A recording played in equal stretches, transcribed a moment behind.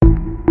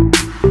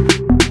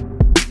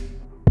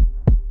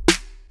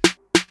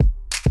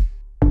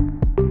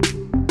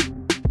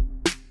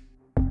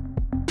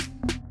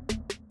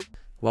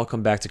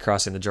Welcome back to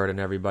Crossing the Jordan,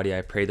 everybody.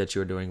 I pray that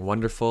you are doing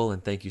wonderful,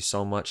 and thank you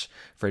so much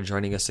for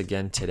joining us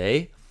again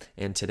today.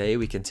 And today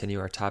we continue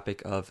our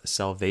topic of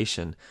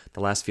salvation. The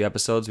last few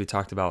episodes we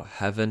talked about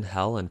heaven,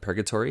 hell, and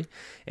purgatory.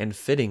 And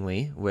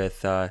fittingly,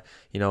 with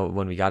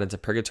when we got into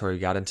purgatory, we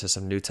got into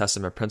some New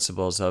Testament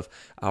principles of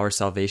our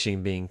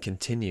salvation being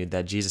continued,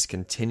 that Jesus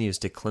continues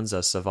to cleanse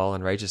us of all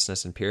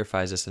unrighteousness and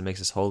purifies us and makes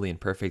us holy and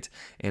perfect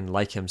and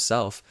like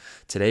Himself.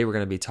 Today we're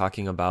going to be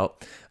talking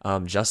about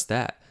just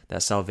that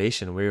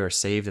salvation. We were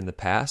saved in the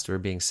past, we're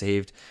being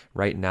saved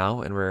right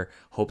now, and we're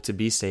hope to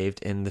be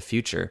saved in the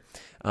future.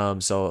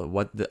 So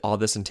what all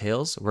this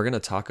entails, we're going to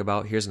talk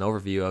about, here's an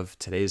overview of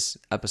today's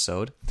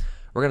episode.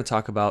 We're going to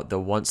talk about the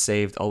once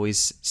saved,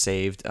 always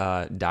saved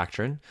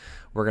doctrine.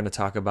 We're going to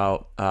talk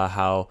about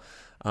how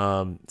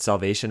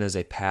salvation is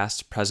a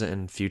past, present,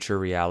 and future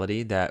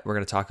reality, that we're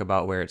going to talk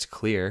about where it's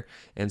clear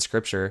in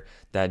Scripture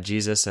that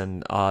Jesus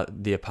and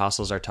the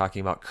apostles are talking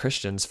about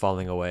Christians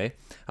falling away,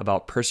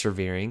 about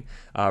persevering.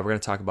 We're going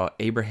to talk about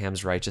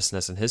Abraham's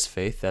righteousness and his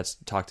faith that's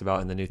talked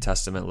about in the New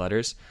Testament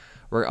letters.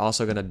 We're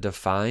also going to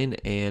define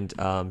and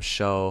we're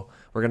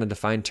going to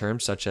define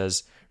terms such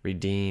as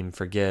redeem,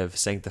 forgive,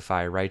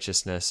 sanctify,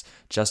 righteousness,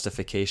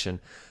 justification,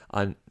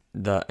 and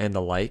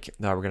the like.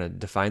 Now we're going to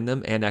define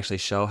them and actually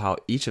show how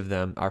each of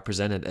them are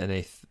presented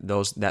in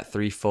that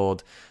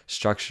threefold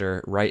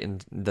structure right in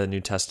the New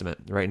Testament,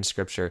 right in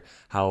Scripture.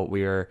 How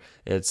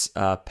it's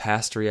a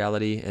past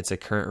reality, it's a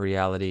current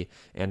reality,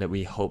 and that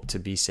we hope to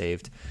be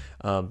saved.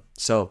 Let's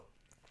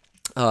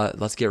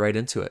get right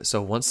into it.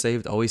 So once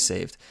saved, always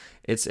saved.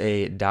 It's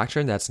a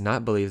doctrine that's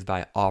not believed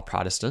by all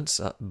Protestants,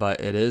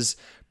 but it is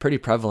pretty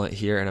prevalent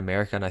here in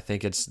America, and I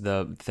think it's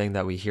the thing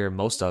that we hear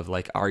most of,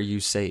 like, are you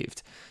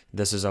saved?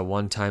 This is a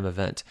one-time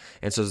event.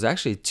 And so there's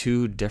actually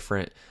two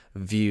different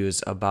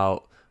views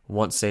about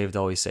once saved,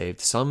 always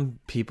saved. Some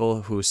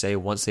people who say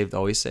once saved,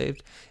 always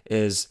saved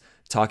is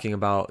talking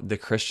about the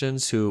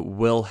Christians who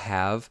will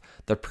have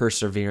the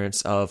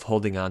perseverance of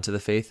holding on to the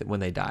faith when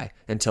they die,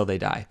 until they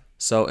die.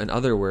 So in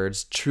other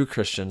words, true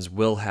Christians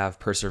will have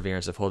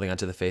perseverance of holding on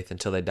to the faith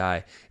until they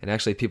die. And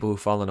actually people who've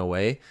fallen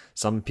away,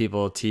 some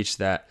people teach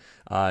that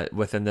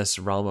within this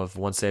realm of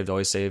once saved,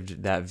 always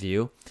saved, that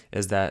view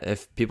is that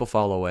if people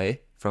fall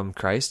away from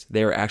Christ,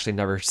 they were actually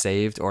never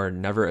saved or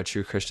never a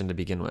true Christian to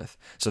begin with.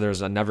 So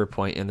there's a never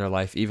point in their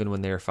life, even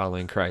when they were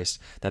following Christ,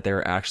 that they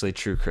were actually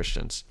true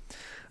Christians.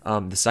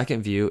 The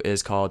second view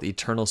is called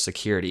eternal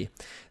security.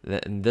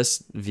 And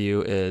this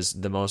view is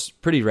the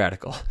most pretty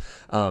radical.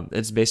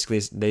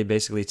 They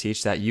basically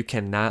teach that you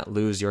cannot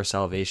lose your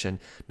salvation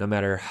no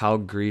matter how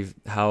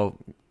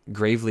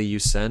gravely you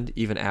sinned,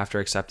 even after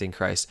accepting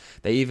Christ.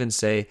 They even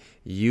say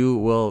you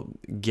will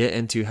get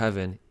into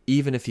heaven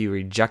even if you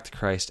reject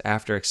Christ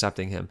after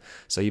accepting Him.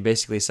 So you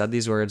basically said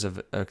these words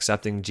of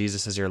accepting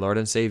Jesus as your Lord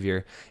and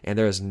Savior, and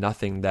there is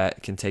nothing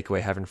that can take away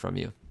heaven from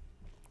you.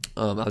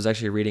 I was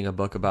actually reading a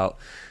book about,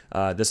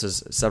 this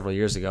is several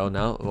years ago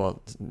now,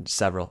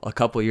 a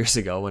couple years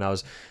ago, when I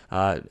was,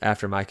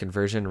 after my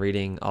conversion,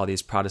 reading all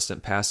these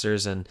Protestant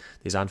pastors and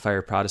these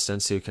on-fire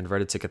Protestants who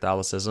converted to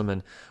Catholicism,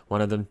 and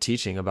one of them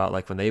teaching about,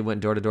 like, when they went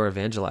door-to-door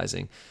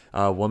evangelizing,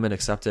 a woman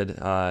accepted,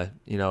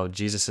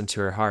 Jesus into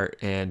her heart,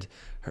 and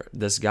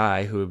this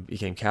guy who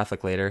became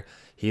Catholic later,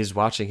 he's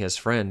watching his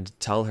friend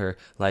tell her,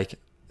 like,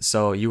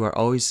 so you are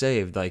always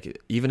saved.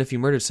 Like, even if you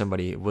murdered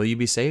somebody, will you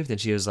be saved?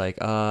 And she was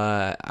like,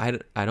 I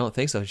don't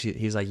think so.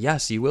 He's like,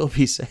 yes, you will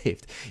be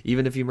saved,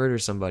 even if you murder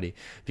somebody,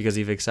 because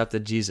you've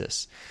accepted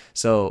Jesus.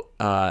 So,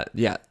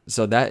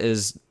 so that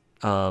is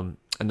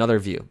another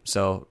view.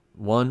 So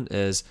one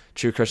is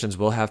true Christians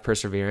will have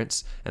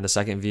perseverance, and the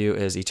second view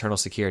is eternal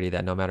security,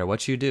 that no matter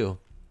what you do,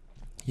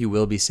 you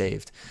will be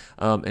saved.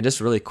 And just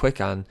really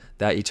quick on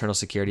that eternal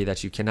security,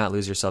 that you cannot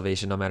lose your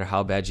salvation no matter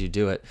how bad you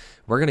do it.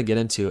 We're going to get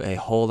into a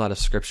whole lot of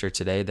Scripture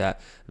today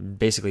that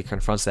basically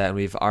confronts that, and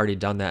we've already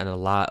done that in a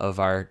lot of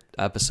our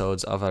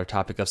episodes of our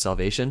topic of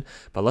salvation.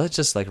 But let's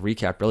just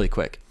recap really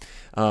quick.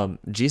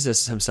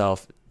 Jesus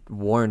Himself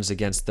warns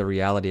against the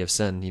reality of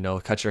sin.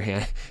 Cut your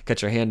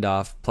hand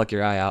off, pluck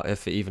your eye out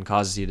if it even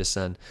causes you to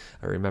sin.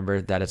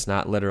 Remember that it's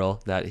not literal,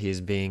 that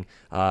he's being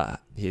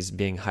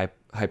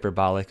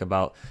hyperbolic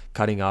about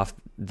cutting off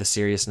the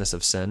seriousness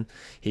of sin.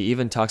 He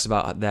even talks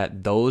about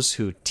that those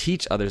who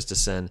teach others to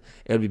sin,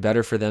 it would be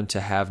better for them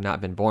to have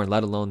not been born,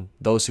 let alone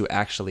those who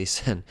actually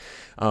sin.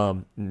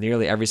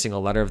 Nearly every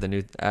single letter of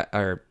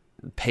the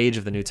page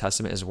of the New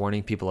Testament is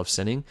warning people of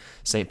sinning.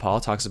 St. Paul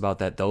talks about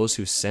that those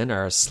who sin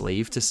are a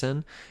slave to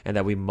sin, and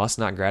that we must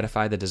not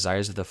gratify the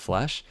desires of the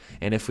flesh,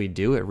 and if we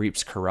do, it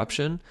reaps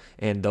corruption.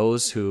 And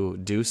those who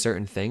do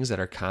certain things that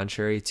are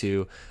contrary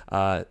to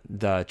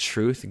the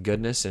truth,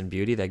 goodness, and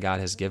beauty that God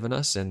has given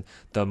us, and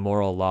the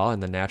moral law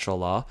and the natural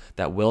law,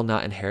 that will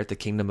not inherit the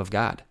kingdom of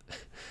God.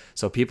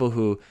 So people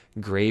who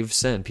grave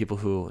sin, people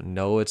who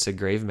know it's a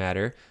grave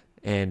matter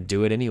and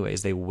do it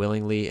anyways, they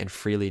willingly and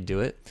freely do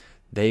it,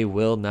 they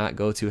will not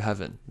go to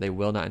heaven. They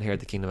will not inherit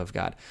the kingdom of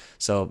God.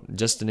 So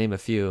just to name a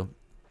few,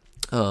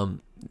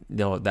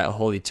 that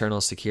whole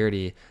eternal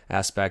security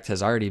aspect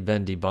has already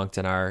been debunked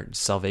in our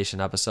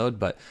salvation episode.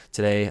 But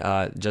today,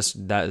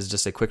 that is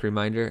just a quick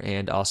reminder.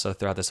 And also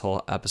throughout this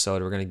whole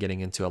episode, we're going to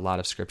getting into a lot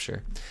of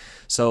scripture.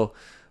 So,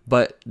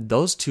 but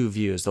those two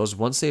views, those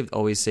once saved,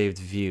 always saved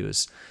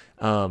views,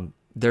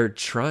 they're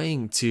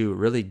trying to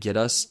really get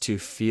us to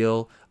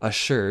feel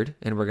assured,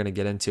 and we're going to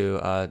get into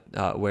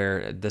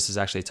where this is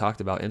actually talked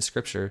about in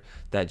Scripture,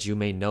 that you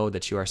may know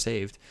that you are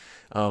saved.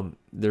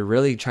 They're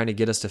really trying to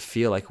get us to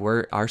feel like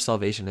our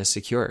salvation is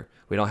secure.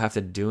 We don't have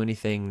to do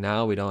anything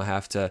now. We don't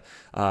have to,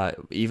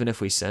 even if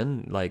we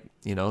sin,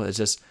 it's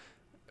just,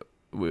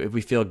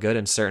 we feel good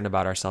and certain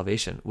about our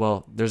salvation.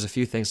 Well, there's a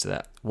few things to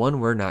that.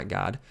 One, we're not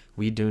God.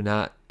 We do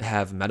not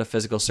have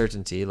metaphysical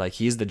certainty. Like,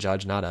 He's the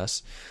judge, not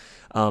us.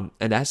 And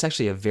that's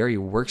actually a very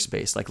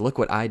works-based. Like, look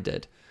what I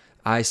did.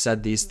 I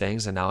said these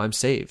things and now I'm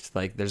saved.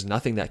 Like, there's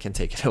nothing that can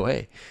take it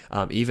away.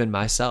 Even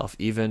myself,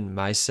 even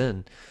my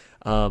sin.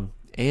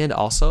 And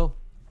also,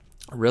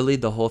 really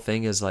the whole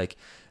thing is like,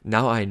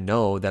 now I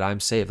know that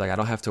I'm saved. Like, I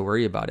don't have to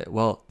worry about it.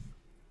 Well,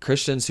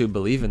 Christians who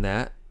believe in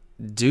that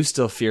do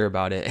still fear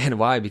about it. And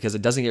why? Because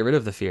it doesn't get rid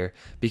of the fear.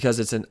 Because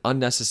it's an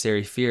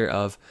unnecessary fear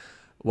of,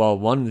 well,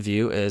 one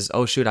view is,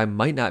 oh shoot, I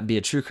might not be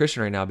a true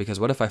Christian right now because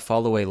what if I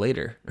fall away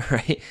later,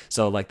 right?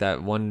 So like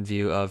that one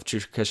view of true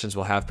Christians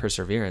will have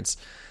perseverance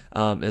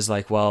is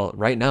like, well,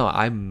 right now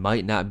I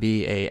might not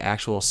be a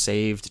actual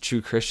saved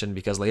true Christian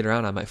because later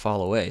on I might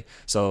fall away.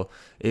 So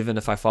even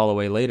if I fall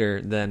away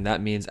later, then that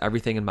means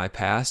everything in my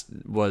past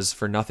was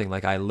for nothing.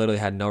 Like, I literally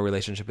had no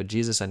relationship with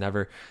Jesus. I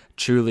never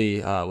truly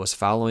was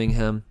following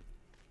Him,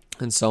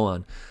 and so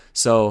on.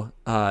 So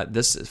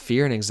this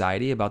fear and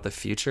anxiety about the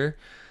future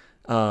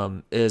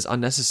is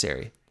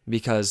unnecessary,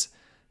 because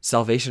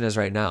salvation is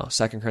right now.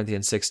 2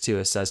 Corinthians 6:2,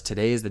 it says,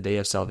 today is the day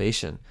of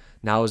salvation.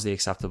 Now is the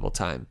acceptable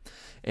time.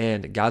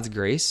 And God's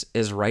grace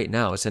is right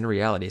now. It's in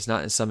reality. It's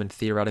not in some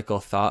theoretical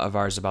thought of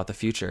ours about the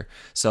future.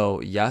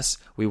 So yes,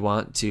 we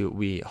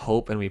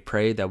hope and we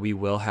pray that we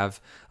will have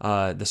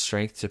the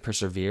strength to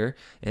persevere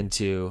and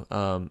to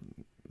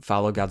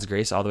follow God's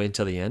grace all the way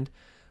until the end.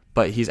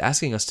 But He's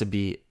asking us to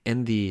be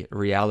in the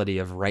reality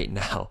of right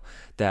now,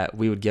 that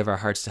we would give our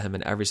hearts to Him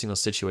in every single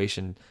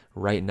situation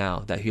right now,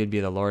 that He would be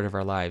the Lord of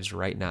our lives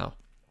right now.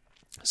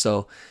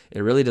 So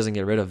it really doesn't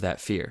get rid of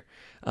that fear.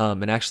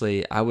 And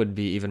actually, I would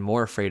be even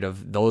more afraid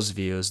of those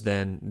views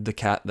than the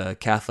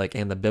Catholic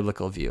and the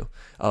biblical view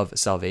of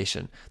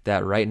salvation,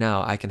 that right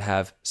now I can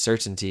have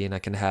certainty and I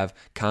can have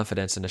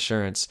confidence and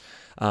assurance,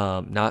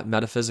 not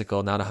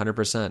metaphysical, not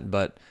 100%,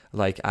 but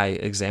like, I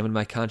examine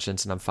my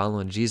conscience and I'm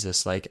following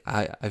Jesus. Like,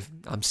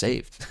 I'm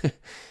saved,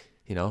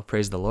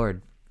 praise the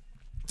Lord.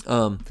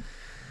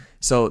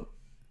 So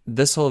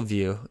this whole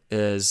view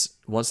is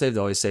once saved,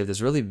 always saved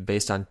is really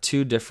based on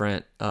two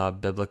different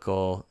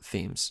biblical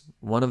themes.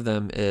 One of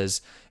them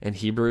is in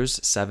Hebrews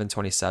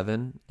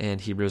 7:27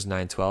 and Hebrews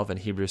 9:12 and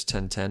Hebrews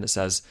 10:10. It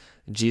says,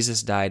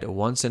 Jesus died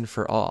once and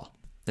for all.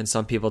 And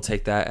some people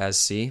take that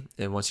as,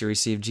 and once you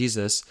receive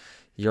Jesus,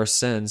 your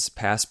sins,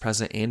 past,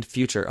 present, and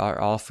future, are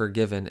all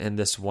forgiven in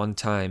this one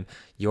time.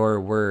 Your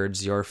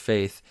words, your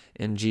faith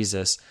in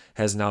Jesus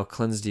has now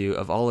cleansed you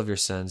of all of your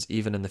sins,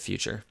 even in the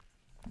future.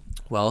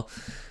 Well,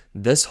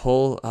 this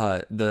whole,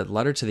 the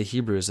letter to the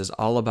Hebrews is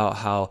all about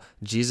how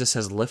Jesus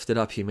has lifted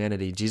up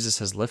humanity. Jesus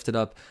has lifted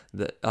up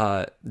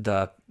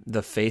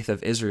the faith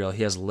of Israel.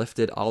 He has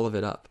lifted all of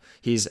it up.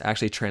 He's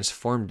actually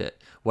transformed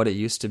it. What it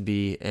used to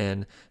be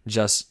in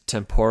just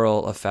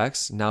temporal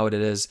effects, now it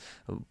is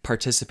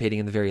participating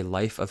in the very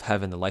life of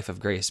heaven, the life of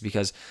grace,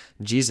 because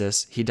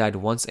Jesus, He died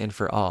once and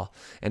for all.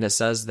 And it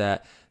says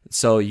that,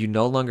 so you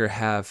no longer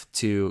have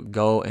to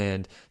go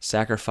and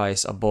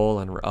sacrifice a bull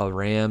and a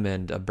ram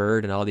and a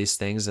bird and all these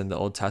things in the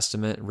Old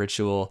Testament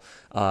ritual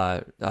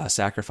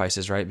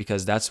sacrifices, right?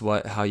 Because that's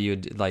how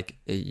you'd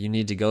you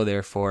need to go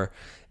there for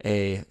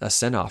a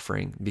sin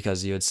offering,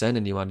 because you had sinned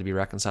and you wanted to be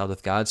reconciled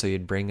with God, so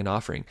you'd bring an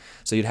offering.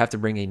 So you'd have to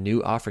bring a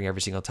new offering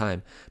every single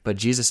time. But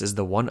Jesus is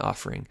the one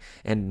offering,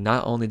 and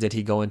not only did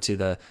He go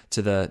into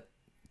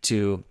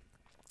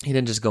He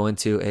didn't just go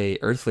into a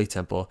earthly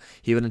temple.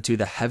 He went into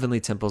the heavenly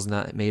temples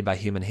not made by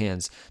human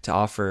hands to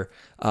offer,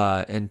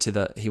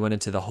 he went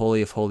into the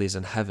Holy of Holies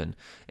in heaven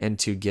and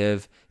to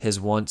give His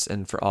once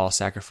and for all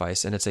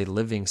sacrifice. And it's a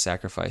living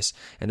sacrifice.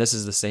 And this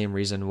is the same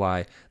reason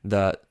why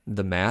the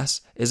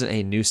Mass isn't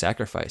a new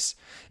sacrifice.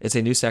 It's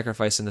a new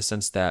sacrifice in the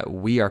sense that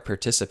we are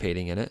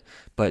participating in it.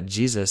 But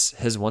Jesus,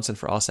 His once and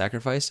for all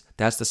sacrifice,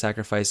 that's the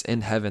sacrifice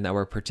in heaven that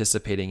we're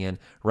participating in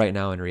right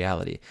now in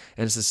reality.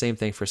 And it's the same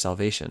thing for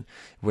salvation.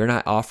 We're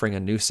not offering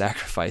a new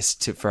sacrifice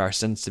for our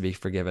sins to be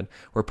forgiven.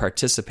 We're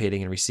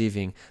participating and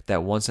receiving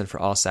that once and for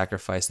all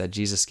sacrifice that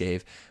Jesus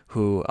gave,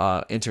 who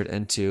entered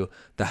into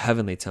the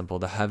heavenly temple,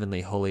 the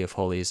heavenly Holy of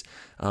Holies,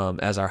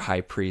 as our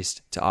high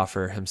priest to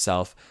offer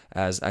himself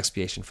as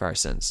expiation for our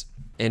sins.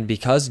 And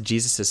because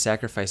Jesus'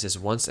 sacrifice is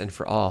once and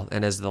for all,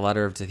 and as the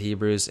letter of the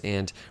Hebrews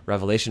and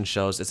Revelation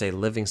shows, it's a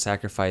living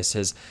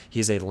sacrifice.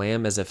 He's a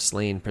lamb as if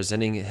slain,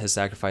 presenting his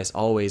sacrifice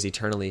always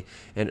eternally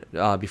and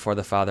before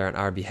the Father on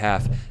our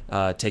behalf,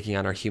 taking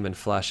on our human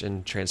flesh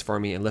and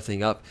transforming and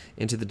lifting up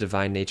into the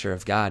divine nature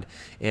of God.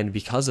 And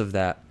because of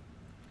that,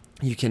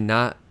 you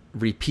cannot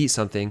repeat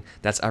something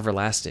that's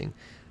everlasting.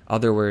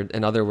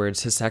 In other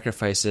words, his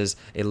sacrifice is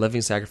a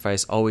living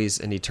sacrifice, always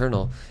and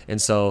eternal. And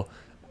so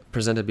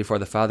presented before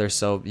the Father,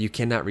 so you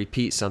cannot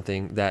repeat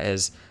something that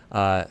is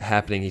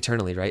happening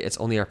eternally, right? It's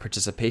only our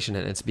participation,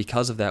 and it's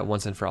because of that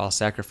once and for all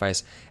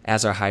sacrifice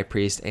as our high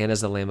priest and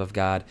as the Lamb of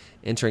God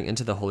entering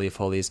into the Holy of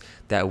Holies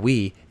that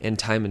we, in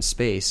time and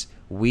space,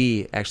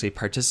 we actually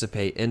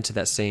participate into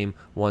that same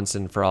once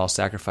and for all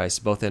sacrifice,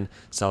 both in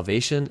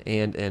salvation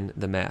and in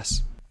the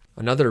Mass.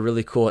 Another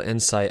really cool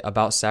insight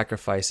about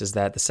sacrifice is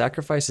that the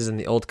sacrifices in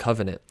the Old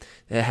Covenant,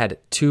 it had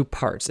two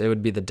parts. It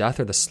would be the death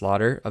or the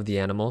slaughter of the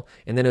animal,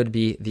 and then it would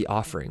be the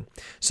offering.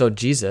 So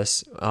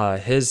Jesus,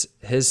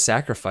 his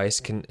sacrifice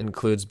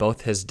includes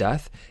both his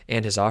death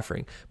and his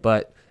offering.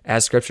 But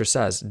as Scripture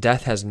says,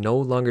 death has no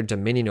longer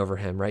dominion over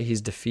him, right?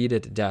 He's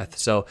defeated death.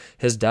 So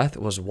his death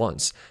was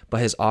once,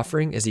 but his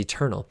offering is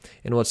eternal.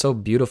 And what's so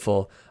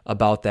beautiful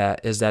about that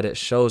is that it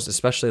shows,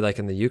 especially like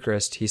in the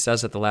Eucharist, he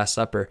says at the Last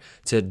Supper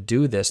to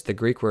do this, the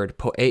Greek word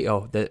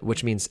poieo,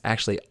 which means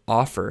actually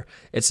offer.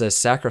 It's a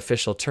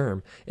sacrificial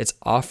term. It's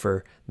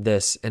offer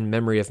this in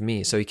memory of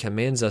me. So he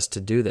commands us to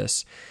do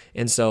this.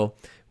 And so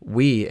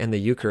we, in the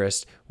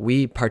Eucharist,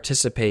 we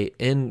participate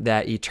in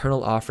that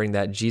eternal offering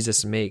that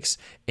Jesus makes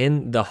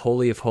in the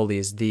Holy of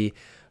Holies, the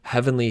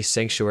heavenly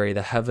sanctuary,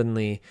 the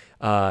heavenly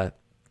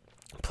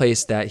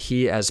place that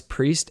he, as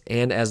priest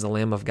and as the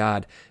Lamb of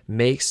God,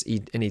 makes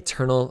an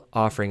eternal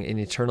offering, an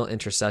eternal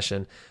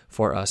intercession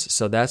for us.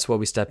 So that's what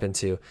we step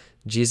into.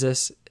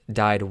 Jesus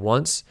died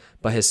once,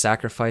 but his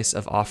sacrifice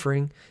of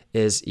offering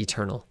is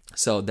eternal.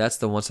 So that's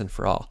the once and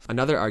for all.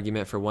 Another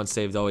argument for once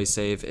saved, always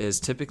saved is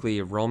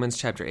typically Romans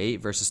chapter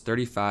 8, verses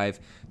 35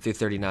 through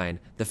 39.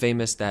 The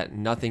famous that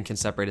nothing can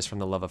separate us from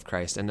the love of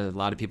Christ. And a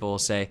lot of people will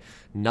say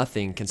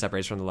nothing can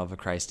separate us from the love of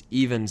Christ,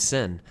 even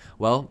sin.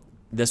 Well,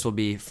 this will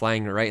be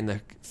flying right in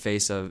the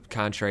face of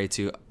contrary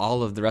to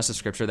all of the rest of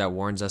Scripture that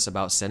warns us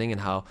about sinning and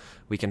how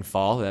we can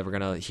fall, that we're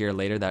going to hear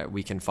later, that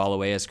we can fall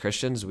away as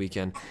Christians. We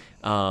can,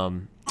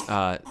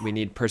 we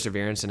need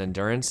perseverance and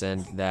endurance,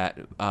 and that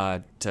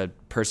to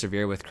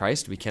persevere with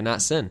Christ, we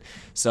cannot sin.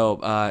 So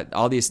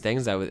all these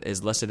things that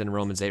is listed in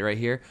Romans 8 right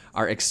here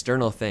are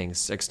external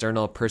things,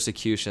 external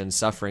persecution,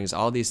 sufferings,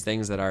 all these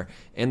things that are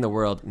in the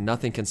world.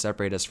 Nothing can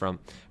separate us from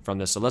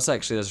this. So let's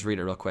read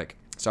it real quick,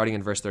 starting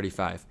in verse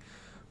 35.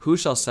 Who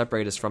shall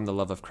separate us from the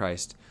love of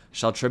Christ?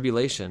 Shall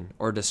tribulation,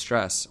 or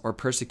distress, or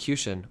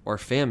persecution, or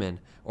famine,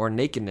 or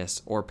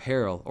nakedness, or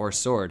peril, or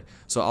sword?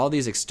 So all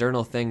these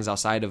external things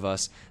outside of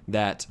us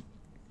that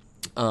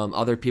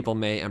other people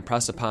may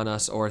impress upon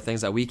us, or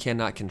things that we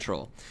cannot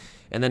control.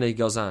 And then he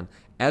goes on.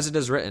 As it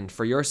is written,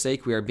 for your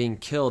sake we are being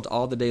killed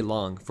all the day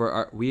long,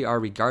 for we are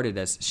regarded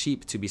as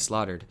sheep to be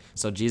slaughtered.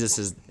 So Jesus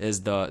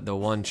is the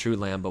one true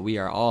lamb, but we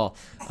are all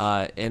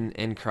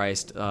in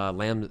Christ,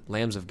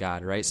 lambs of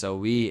God, right? So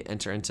we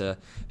enter into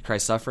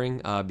Christ's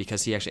suffering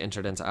because he actually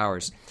entered into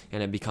ours,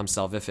 and it becomes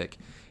salvific.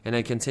 And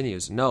it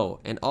continues, no,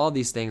 in all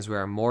these things we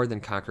are more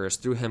than conquerors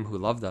through him who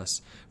loved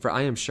us. For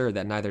I am sure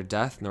that neither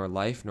death, nor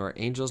life, nor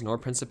angels, nor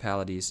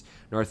principalities,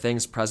 nor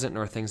things present,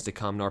 nor things to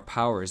come, nor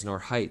powers, nor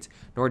height,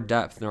 nor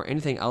depth, nor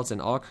anything else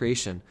in all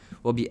creation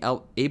will be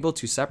able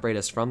to separate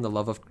us from the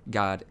love of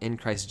God in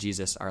Christ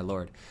Jesus our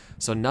Lord.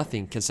 So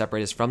nothing can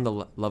separate us from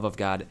the love of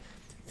God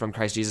from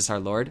Christ Jesus our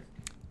Lord.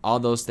 All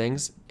those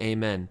things,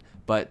 amen.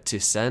 But to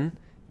sin,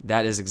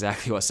 that is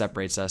exactly what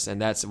separates us,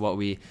 and that's what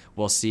we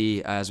will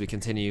see as we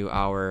continue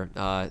our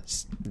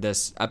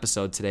this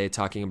episode today,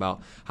 talking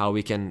about how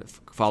we can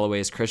fall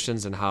away as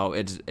Christians and how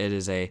it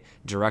is a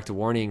direct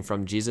warning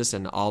from Jesus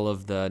and all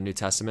of the New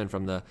Testament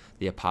from the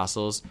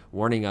apostles,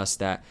 warning us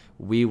that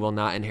we will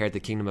not inherit the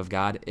kingdom of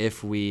God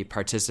if we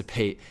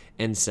participate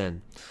in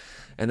sin.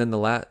 And then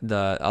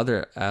the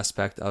other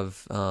aspect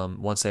of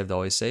once saved,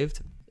 always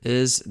saved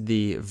is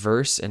the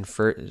verse in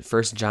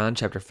 1 John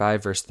chapter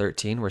 5, verse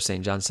 13, where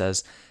St. John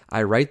says,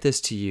 I write this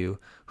to you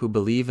who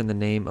believe in the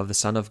name of the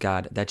Son of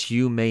God, that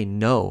you may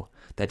know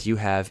that you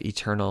have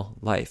eternal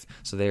life.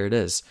 So there it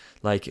is.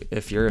 Like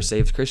if you're a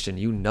saved Christian,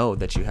 you know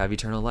that you have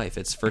eternal life.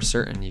 It's for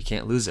certain. You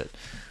can't lose it.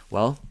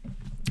 Well,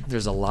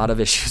 there's a lot of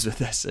issues with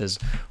this.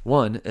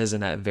 One is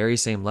in that very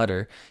same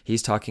letter,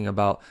 he's talking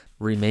about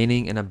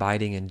remaining and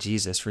abiding in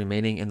Jesus,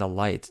 remaining in the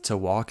light, to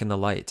walk in the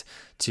light,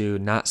 to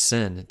not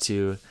sin,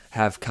 to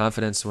have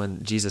confidence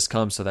when Jesus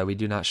comes so that we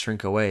do not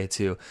shrink away,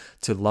 to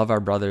love our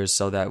brothers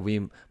so that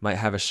we might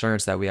have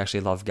assurance that we actually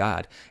love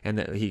God. And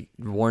that he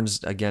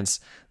warns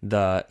against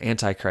the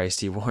Antichrist.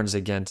 He warns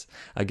against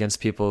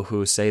people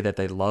who say that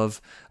they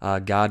love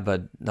God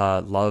but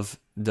don't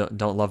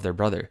love their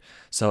brother.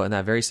 So in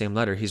that very same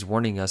letter, he's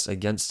warning us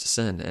against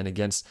sin and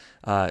against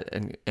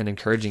and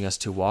encouraging us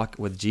to walk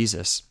with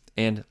Jesus.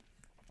 And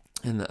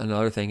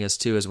another thing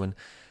is when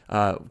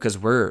because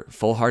we're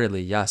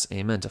full-heartedly, yes,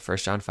 amen to 1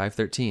 John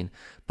 5:13,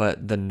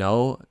 but the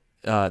know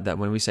that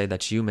when we say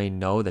that you may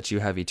know that you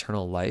have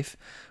eternal life,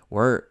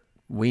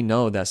 we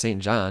know that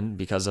St. John,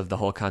 because of the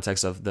whole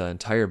context of the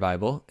entire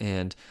Bible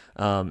and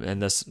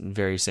this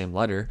very same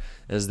letter,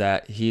 is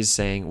that he's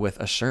saying with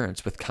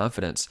assurance, with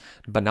confidence,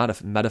 but not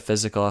a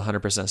metaphysical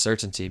 100%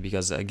 certainty,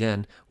 because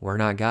again, we're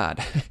not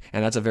God.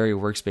 And that's a very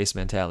works-based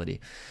mentality.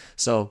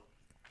 So,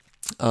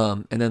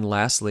 and then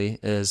lastly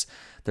is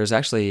there's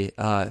actually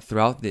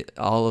throughout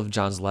all of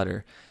John's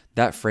letter,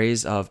 that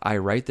phrase of "I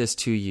write this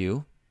to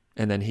you,"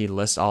 and then he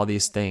lists all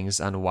these things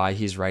on why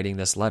he's writing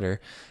this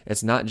letter.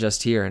 It's not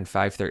just here in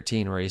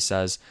 5:13 where he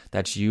says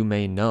that you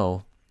may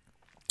know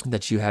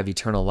that you have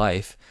eternal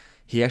life.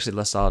 He actually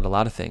lists out a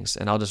lot of things,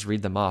 and I'll just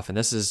read them off. And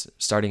this is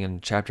starting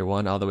in chapter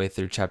 1 all the way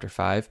through chapter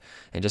 5.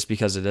 And just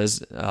because it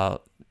is a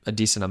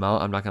decent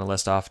amount, I'm not going to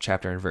list off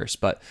chapter and verse.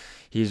 But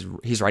he's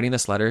writing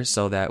this letter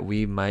so that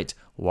we might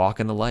walk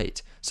in the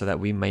light, so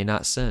that we may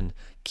not sin,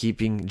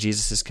 keeping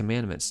Jesus'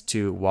 commandments,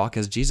 to walk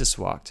as Jesus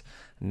walked,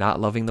 not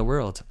loving the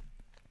world,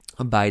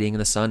 abiding in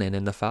the Son and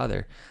in the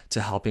Father,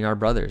 to helping our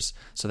brothers,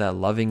 so that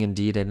loving in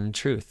deed and in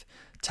truth,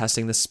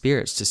 testing the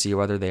spirits to see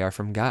whether they are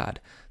from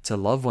God, to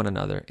love one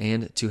another,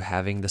 and to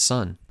having the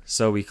Son.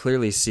 So we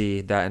clearly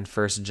see that in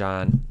 1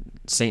 John,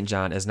 St.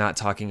 John is not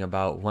talking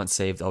about once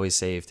saved, always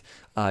saved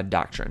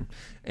doctrine.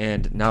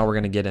 And now we're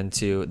going to get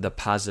into the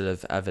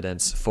positive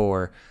evidence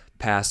for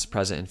past,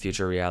 present, and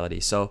future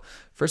reality. So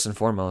first and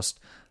foremost,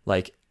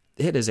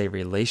 it is a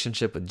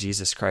relationship with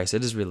Jesus Christ.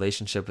 It is a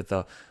relationship with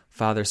the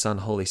Father, Son,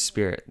 Holy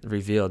Spirit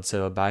revealed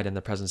to abide in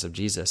the presence of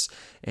Jesus.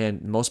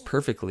 And most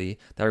perfectly,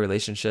 that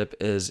relationship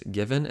is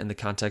given in the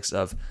context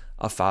of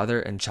a father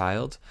and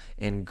child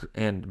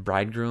and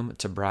bridegroom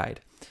to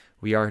bride.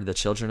 We are the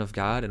children of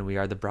God and we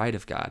are the bride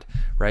of God,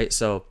 right?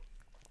 So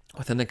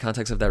within the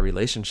context of that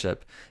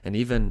relationship, and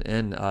even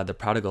in the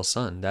prodigal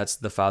son, that's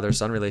the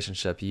father-son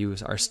relationship. You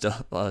are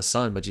still a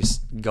son, but you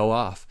go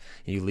off,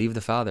 you leave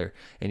the father,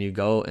 and you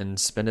go and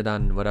spend it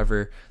on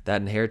whatever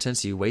that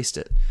inheritance, you waste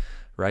it,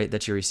 right,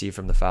 that you receive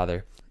from the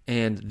father.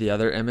 And the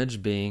other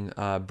image being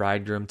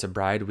bridegroom to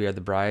bride. We are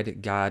the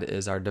bride. God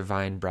is our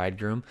divine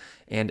bridegroom.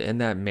 And in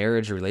that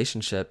marriage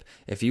relationship,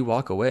 if you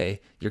walk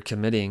away, you're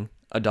committing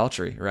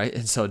adultery, right?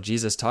 And so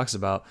Jesus talks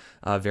about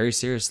very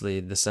seriously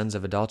the sins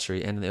of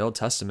adultery, and in the Old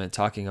Testament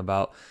talking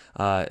about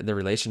the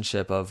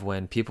relationship of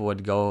when people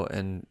would go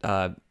and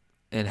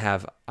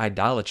have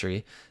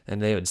idolatry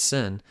and they would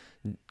sin,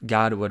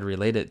 God would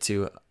relate it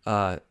to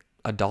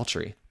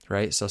adultery,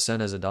 right? So sin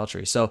is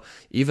adultery. So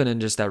even in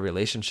just that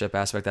relationship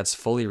aspect that's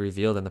fully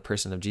revealed in the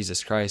person of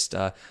Jesus Christ,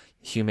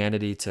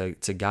 humanity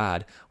to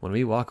God, when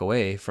we walk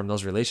away from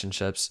those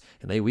relationships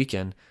and they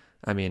weaken,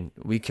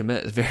 we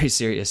commit very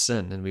serious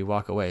sin and we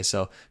walk away.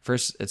 So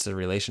first, it's a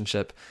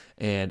relationship.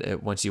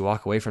 And once you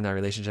walk away from that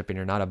relationship and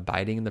you're not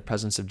abiding in the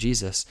presence of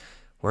Jesus,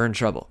 we're in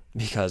trouble,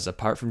 because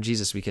apart from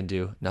Jesus, we can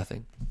do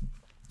nothing.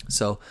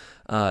 So,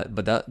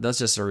 but that's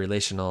just a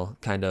relational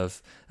kind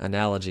of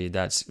analogy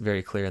that's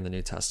very clear in the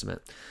New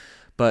Testament.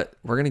 But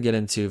we're going to get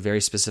into very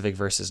specific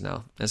verses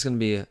now. It's going to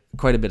be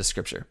quite a bit of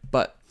scripture.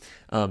 But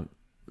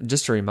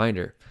just a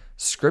reminder,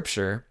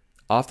 scripture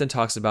often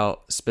talks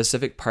about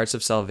specific parts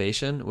of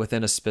salvation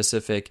within a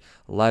specific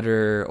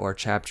letter or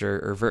chapter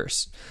or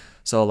verse.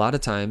 So a lot of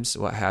times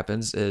what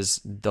happens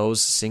is those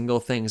single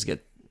things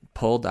get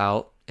pulled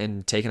out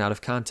and taken out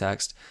of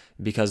context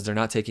because they're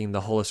not taking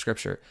the whole of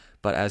Scripture.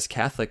 But as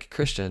Catholic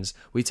Christians,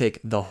 we take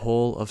the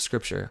whole of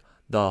Scripture,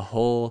 the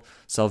whole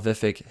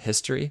salvific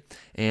history,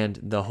 and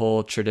the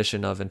whole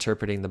tradition of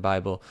interpreting the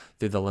Bible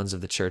through the lens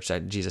of the church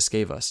that Jesus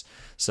gave us.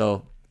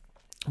 So,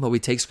 but we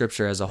take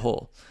Scripture as a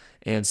whole.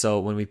 And so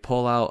when we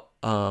pull out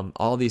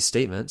all these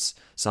statements,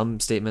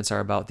 some statements are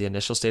about the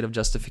initial state of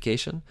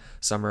justification,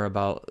 some are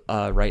about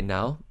right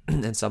now,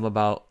 and some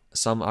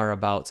are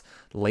about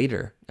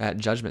later at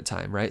judgment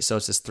time, right? So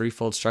it's this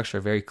threefold structure,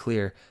 very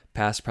clear,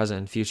 past, present,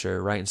 and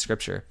future, right in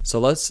Scripture. So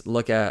let's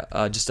look at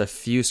just a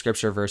few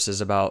Scripture verses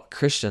about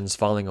Christians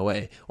falling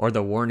away, or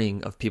the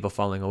warning of people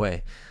falling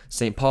away.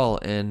 St. Paul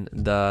in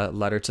the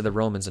letter to the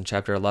Romans in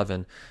chapter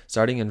 11,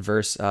 starting in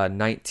verse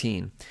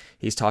 19,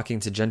 he's talking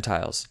to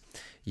Gentiles.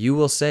 You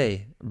will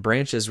say,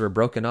 branches were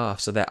broken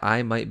off so that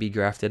I might be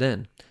grafted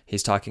in.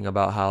 He's talking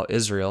about how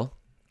Israel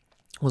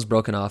was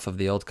broken off of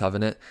the old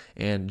covenant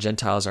and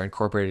Gentiles are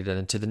incorporated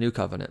into the new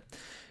covenant.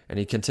 And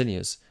he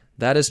continues,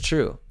 that is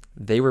true.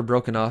 They were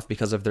broken off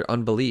because of their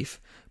unbelief,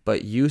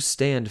 but you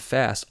stand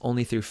fast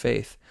only through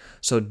faith.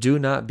 So do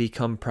not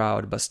become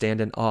proud, but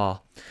stand in awe.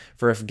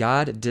 For if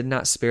God did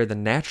not spare the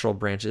natural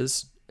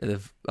branches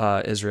of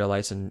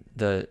Israelites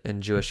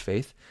in Jewish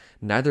faith,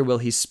 neither will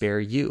he spare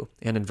you.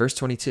 And in verse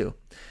 22,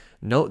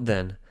 note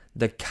then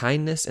the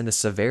kindness and the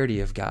severity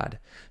of God.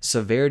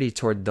 Severity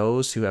toward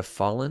those who have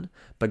fallen,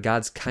 but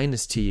God's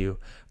kindness to you,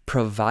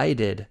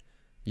 provided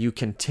you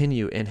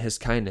continue in his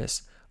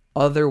kindness.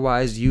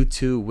 Otherwise, you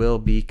too will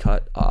be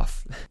cut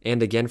off.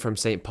 And again from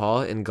St.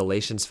 Paul in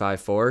Galatians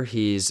 5:4,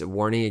 he's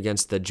warning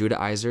against the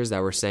Judaizers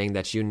that were saying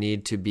that you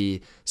need to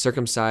be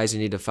circumcised, you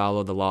need to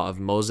follow the law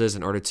of Moses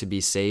in order to be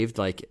saved.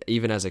 Like,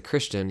 even as a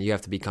Christian, you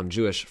have to become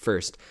Jewish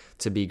first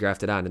to be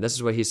grafted on. And this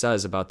is what he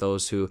says about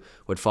those who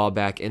would fall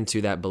back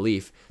into that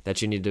belief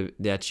that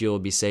you'll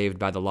be saved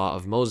by the law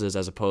of Moses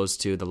as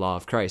opposed to the law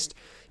of Christ.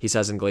 He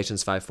says in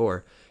Galatians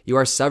 5:4, you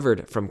are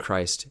severed from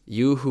Christ.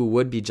 You who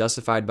would be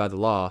justified by the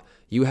law,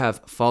 you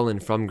have fallen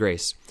from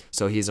grace.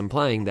 So he's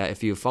implying that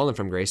if you've fallen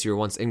from grace, you were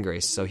once in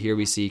grace. So here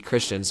we see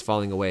Christians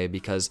falling away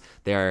because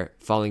they are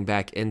falling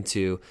back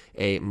into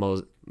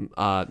the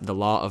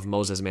law of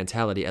Moses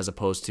mentality as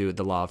opposed to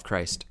the law of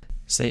Christ.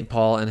 St.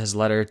 Paul, in his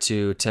letter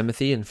to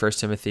Timothy in 1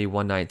 Timothy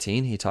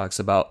 1:19,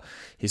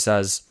 he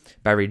says,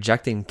 by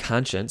rejecting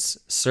conscience,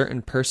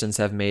 certain persons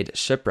have made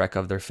shipwreck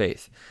of their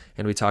faith.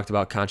 And we talked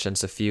about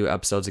conscience a few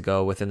episodes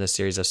ago within the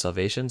series of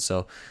salvation,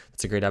 so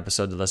it's a great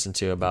episode to listen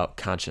to about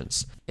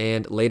conscience.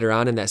 And later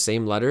on in that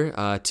same letter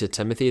to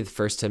Timothy,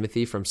 1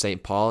 Timothy from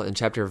St. Paul, in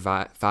chapter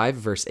 5,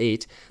 verse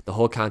 8, the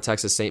whole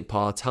context is St.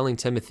 Paul telling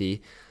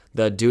Timothy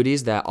the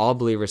duties that all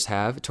believers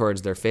have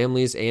towards their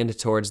families and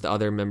towards the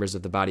other members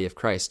of the body of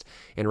Christ.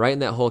 And right in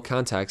that whole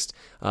context,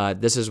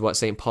 this is what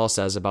St. Paul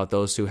says about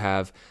those who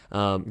have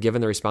given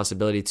the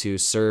responsibility to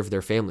serve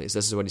their families.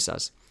 This is what he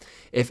says.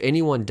 If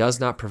anyone does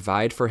not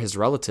provide for his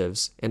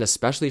relatives, and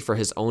especially for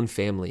his own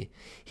family,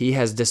 he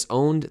has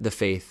disowned the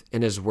faith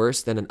and is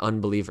worse than an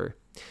unbeliever.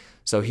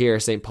 So here,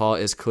 St. Paul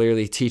is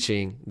clearly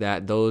teaching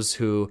that those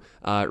who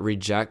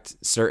reject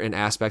certain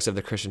aspects of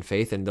the Christian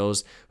faith and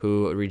those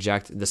who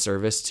reject the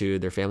service to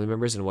their family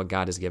members and what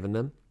God has given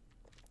them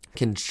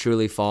can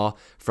truly fall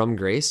from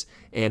grace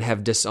and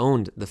have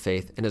disowned the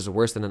faith and is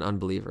worse than an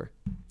unbeliever.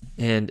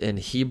 And in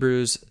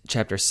Hebrews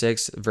chapter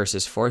 6,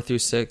 verses 4 through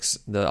 6,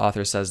 the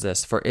author says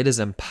this, for it is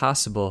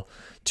impossible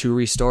to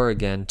restore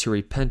again to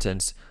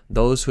repentance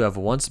those who have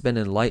once been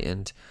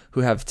enlightened,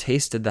 who have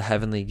tasted the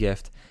heavenly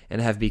gift, and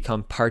have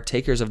become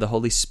partakers of the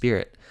Holy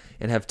Spirit,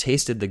 and have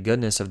tasted the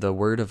goodness of the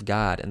Word of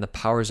God and the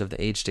powers of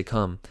the age to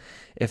come.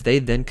 If they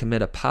then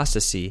commit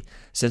apostasy,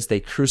 since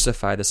they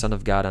crucify the Son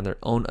of God on their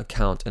own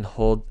account and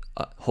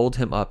hold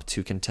him up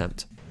to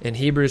contempt. In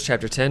Hebrews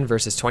chapter 10,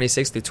 verses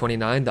 26 through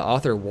 29, the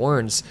author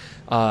warns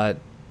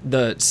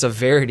the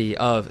severity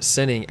of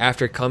sinning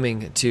after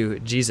coming to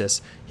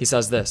Jesus. He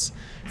says this,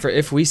 for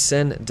if we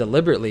sin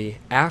deliberately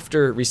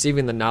after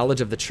receiving the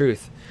knowledge of the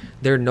truth,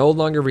 there no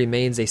longer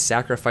remains a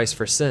sacrifice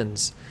for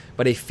sins,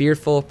 but a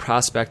fearful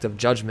prospect of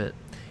judgment,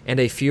 and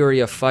a fury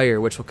of fire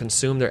which will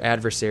consume their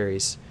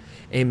adversaries.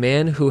 A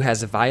man who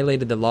has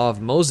violated the law of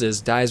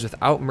Moses dies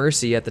without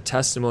mercy at the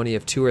testimony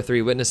of 2 or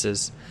 3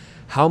 witnesses.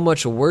 How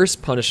much worse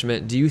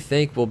punishment do you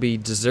think will be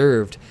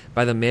deserved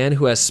by the man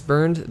who has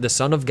spurned the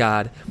Son of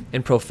God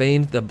and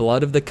profaned the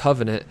blood of the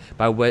covenant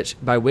by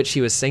which he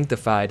was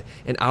sanctified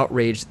and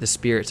outraged the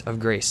Spirit of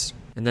grace?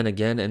 And then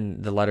again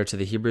in the letter to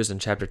the Hebrews in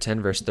chapter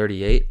 10, verse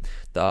 38,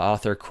 the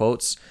author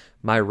quotes,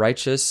 my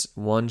righteous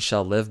one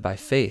shall live by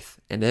faith,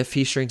 and if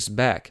he shrinks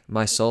back,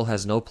 my soul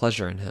has no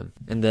pleasure in him.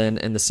 And then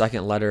in the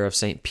second letter of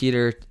St.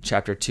 Peter,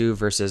 chapter 2,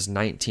 verses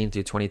 19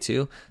 through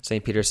 22,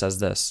 St. Peter says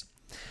this,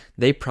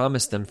 they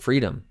promise them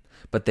freedom,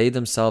 but they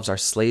themselves are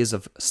slaves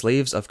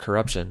of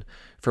corruption.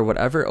 For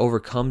whatever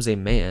overcomes a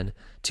man,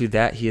 to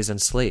that he is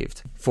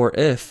enslaved. For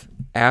if,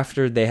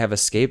 after they have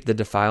escaped the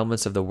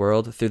defilements of the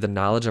world through the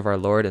knowledge of our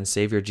Lord and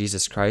Savior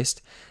Jesus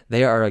Christ,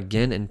 they are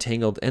again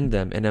entangled in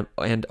them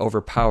and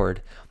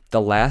overpowered,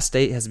 the last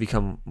state has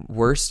become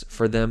worse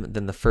for them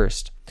than the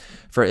first.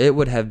 For it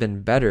would have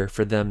been better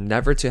for them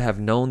never to have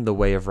known the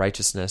way of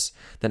righteousness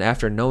than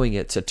after knowing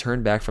it to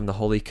turn back from the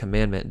holy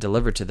commandment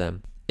delivered to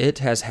them. It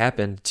has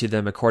happened to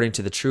them according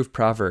to the true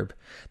proverb,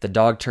 the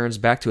dog turns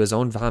back to his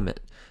own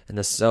vomit, and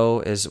the sow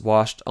is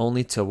washed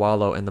only to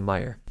wallow in the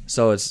mire.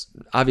 So it's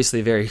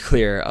obviously very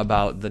clear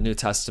about the New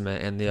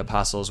Testament and the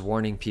apostles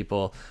warning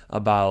people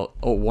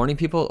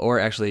or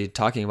actually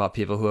talking about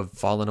people who have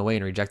fallen away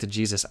and rejected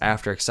Jesus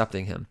after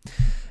accepting him.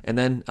 And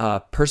then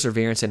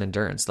perseverance and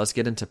endurance. Let's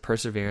get into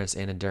perseverance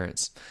and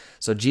endurance.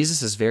 So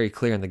Jesus is very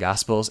clear in the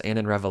Gospels and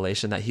in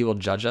Revelation that he will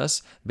judge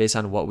us based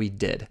on what we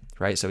did,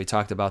 right? So we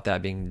talked about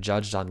that being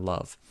judged on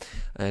love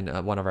in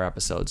one of our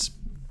episodes.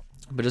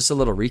 But just a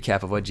little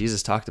recap of what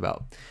Jesus talked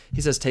about.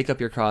 He says, take up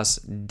your cross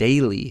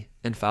daily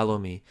and follow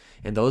me.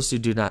 And those who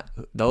do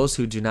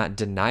not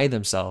deny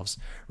themselves,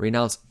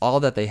 renounce all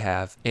that they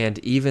have and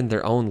even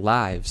their own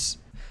lives.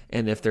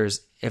 And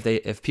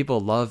if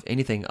people love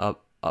anything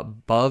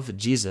above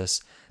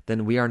Jesus,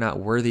 then we are not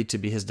worthy to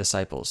be his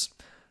disciples.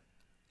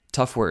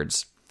 tough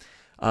words.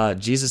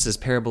 Jesus'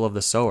 parable of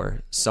the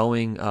sower,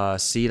 sowing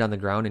seed on the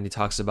ground, and he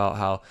talks about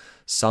how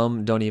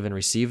some don't even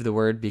receive the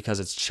word because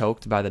it's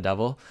choked by the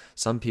devil.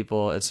 Some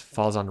people, it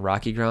falls on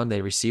rocky ground.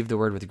 They receive the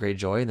word with great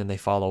joy, and then they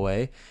fall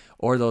away.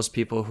 Or those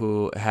people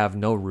who have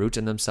no root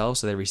in themselves,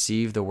 so they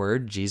receive the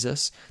word,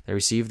 Jesus, they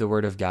receive the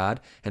word of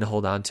God and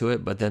hold on to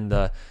it, but then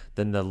the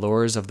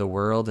lures of the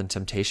world and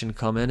temptation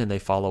come in and they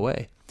fall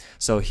away.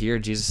 So here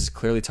Jesus is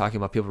clearly talking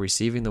about people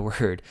receiving the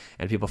word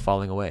and people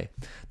falling away.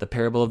 The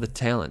parable of the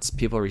talents,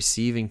 people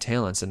receiving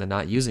talents and then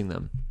not using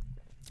them.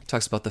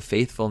 Talks about the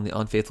faithful and the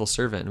unfaithful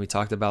servant, and we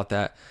talked about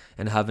that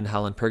in heaven,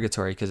 hell, and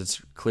purgatory because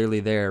it's clearly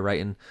there right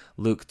in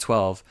Luke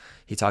 12.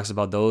 He talks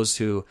about those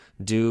who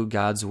do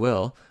God's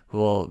will who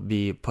will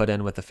be put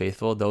in with the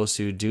faithful. Those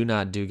who do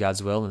not do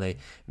God's will and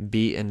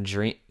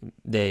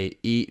they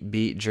eat,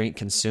 beat, drink,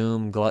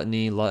 consume,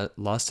 gluttony,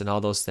 lust, and all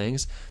those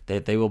things,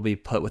 they will be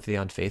put with the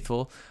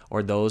unfaithful.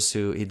 Or those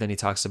who, then he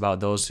talks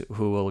about those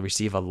who will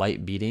receive a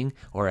light beating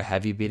or a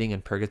heavy beating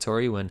in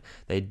purgatory when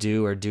they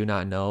do or do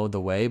not know the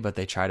way, but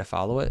they try to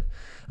follow it.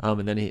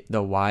 And then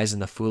the wise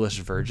and the foolish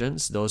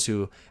virgins, those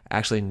who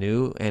actually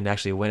knew and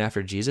actually went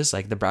after Jesus,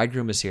 like the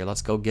bridegroom is here,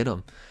 let's go get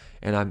him.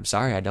 And I'm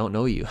sorry, I don't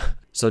know you.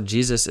 So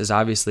Jesus is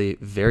obviously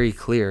very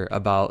clear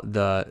about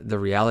the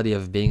reality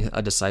of being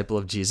a disciple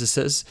of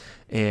Jesus's,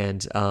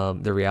 and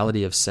the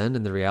reality of sin,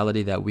 and the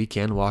reality that we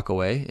can walk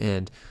away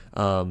and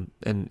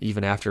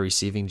even after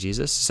receiving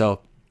Jesus. So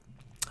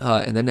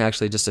and then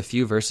actually just a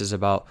few verses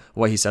about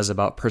what he says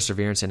about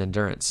perseverance and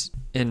endurance.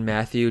 In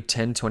Matthew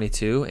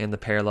 10:22 and the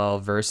parallel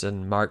verse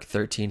in Mark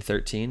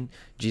 13:13,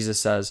 Jesus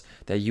says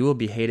that you will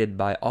be hated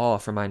by all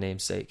for my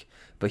name's sake,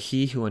 but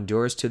he who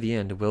endures to the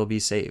end will be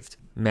saved.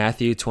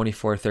 Matthew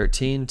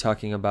 24:13,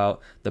 talking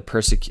about the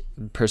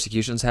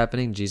persecutions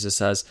happening, Jesus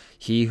says,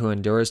 he who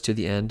endures to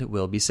the end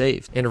will be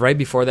saved. And right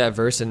before that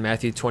verse in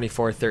Matthew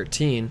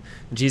 24:13,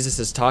 Jesus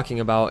is talking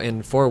about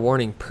and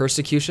forewarning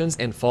persecutions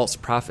and false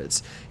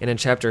prophets. And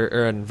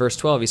in verse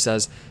 12, he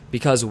says,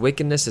 because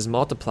wickedness is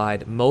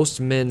multiplied, most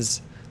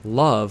men's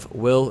love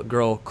will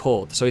grow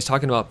cold. So he's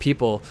talking about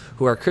people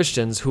who are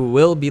Christians who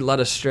will be led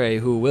astray,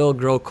 who will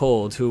grow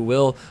cold, who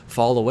will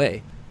fall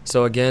away.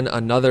 So again,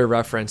 another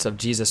reference of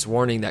Jesus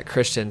warning that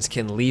Christians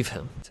can leave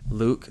him.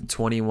 Luke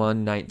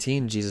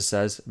 21:19, Jesus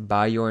says,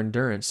 by your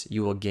endurance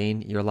you will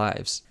gain your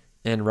lives.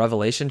 In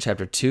Revelation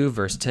chapter 2,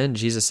 verse 10,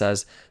 Jesus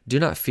says, do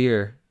not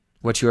fear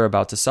what you are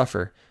about to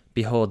suffer.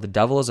 Behold, the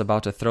devil is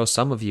about to throw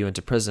some of you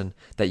into prison,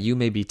 that you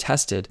may be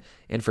tested,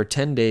 and for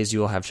 10 days you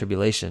will have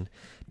tribulation.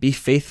 Be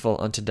faithful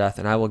unto death,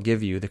 and I will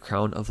give you the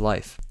crown of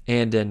life.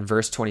 And in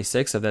verse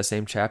 26 of that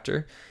same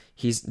chapter,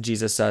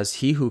 Jesus says,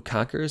 he who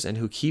conquers and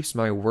who keeps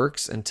my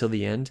works until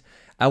the end,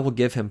 I will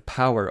give him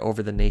power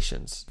over the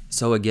nations.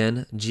 So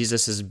again,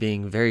 Jesus is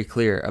being very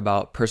clear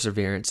about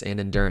perseverance and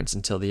endurance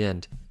until the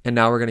end. And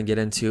now we're going to get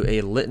into a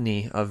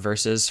litany of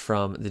verses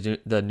from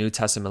the New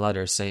Testament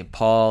letters, St.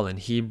 Paul and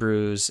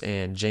Hebrews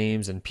and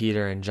James and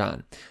Peter and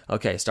John.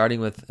 Okay, starting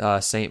with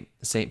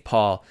St.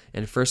 Paul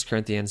in 1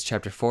 Corinthians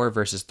chapter 4,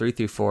 verses 3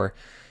 through 4.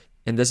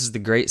 And this is the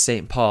great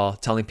St. Paul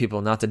telling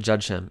people not to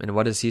judge him. And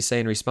what does he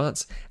say in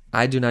response?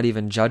 I do not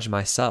even judge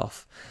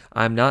myself.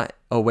 I'm not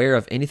aware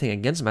of anything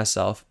against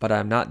myself, but I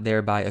am not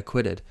thereby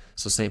acquitted.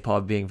 So St.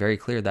 Paul being very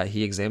clear that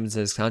he examines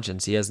his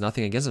conscience. He has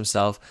nothing against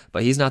himself,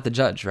 but he's not the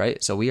judge,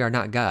 right? So we are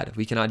not God.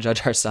 We cannot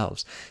judge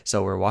ourselves.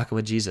 So we're walking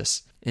with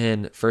Jesus.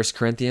 In 1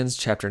 Corinthians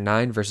chapter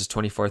 9, verses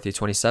 24 through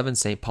 27,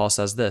 St. Paul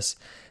says this,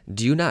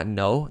 do you not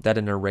know that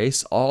in a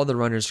race all the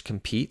runners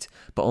compete,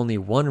 but only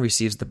one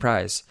receives the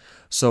prize?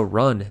 So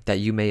run that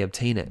you may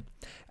obtain it.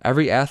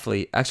 Every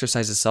athlete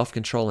exercises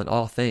self-control in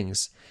all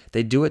things.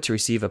 They do it to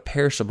receive a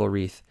perishable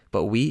wreath,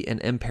 but we an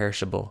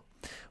imperishable.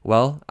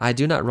 Well, I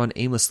do not run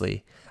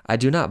aimlessly. I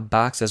do not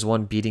box as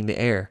one beating the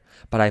air,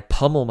 but I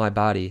pummel my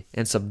body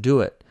and subdue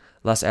it,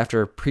 lest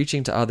after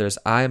preaching to others,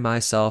 I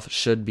myself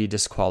should be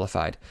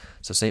disqualified.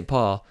 So St.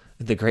 Paul,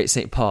 the great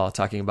St. Paul,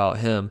 talking about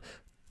him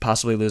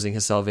possibly losing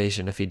his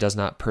salvation if he does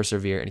not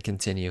persevere and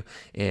continue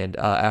and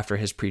after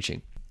his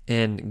preaching.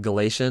 In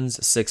Galatians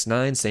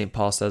 6:9, St.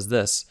 Paul says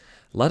this,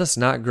 let us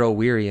not grow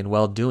weary in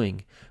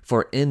well-doing,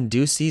 for in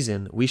due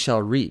season we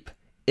shall reap,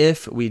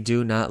 if we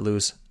do not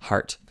lose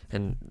heart.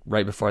 And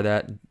right before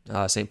that,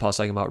 St. Paul's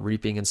talking about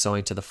reaping and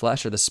sowing to the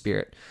flesh or the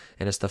spirit.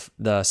 And it's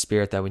the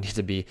spirit that we need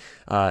to be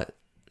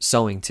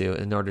sowing to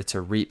in order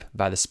to reap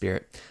by the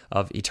Spirit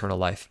of eternal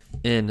life.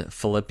 In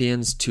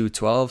Philippians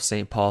 2:12,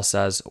 St. Paul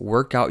says,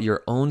 work out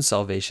your own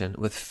salvation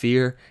with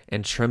fear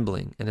and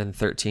trembling. And in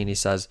 13, he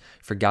says,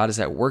 for God is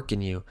at work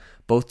in you,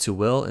 both to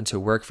will and to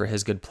work for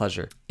his good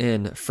pleasure.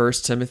 In 1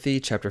 Timothy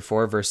chapter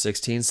 4, verse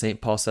 16, St.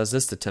 Paul says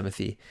this to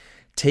Timothy,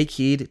 take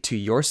heed to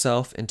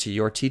yourself and to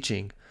your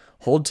teaching.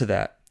 Hold to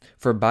that,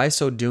 for by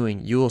so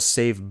doing you will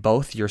save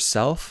both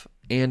yourself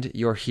and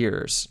your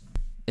hearers.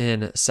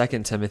 In 2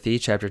 Timothy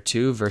chapter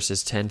 2,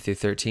 verses 10 through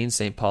 13,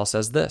 St. Paul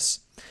says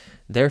this,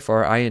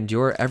 therefore I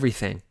endure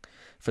everything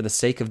for the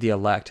sake of the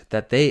elect,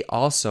 that they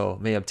also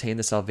may obtain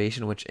the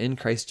salvation which in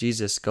Christ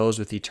Jesus goes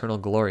with eternal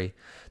glory.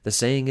 The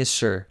saying is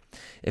sure,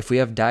 if we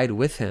have died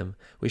with him,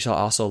 we shall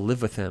also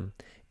live with him.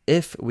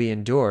 If we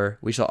endure,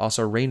 we shall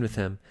also reign with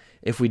him.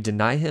 If we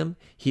deny him,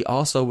 he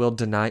also will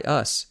deny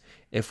us.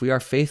 If we are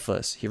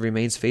faithless, he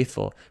remains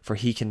faithful, for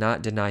he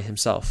cannot deny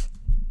himself.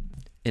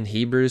 In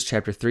Hebrews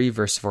chapter 3,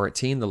 verse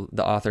 14,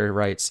 the author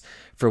writes,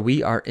 "For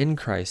we are in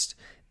Christ,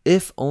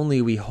 if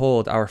only we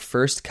hold our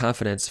first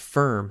confidence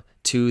firm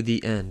to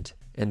the end."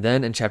 And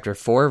then in chapter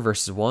 4,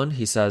 verse 1,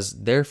 he says,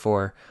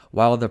 "Therefore,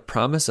 while the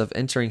promise of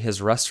entering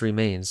his rest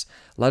remains,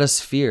 let us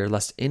fear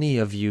lest any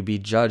of you be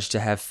judged to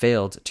have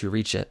failed to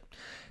reach it."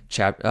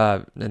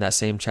 In that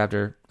same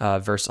chapter,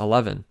 verse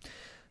 11,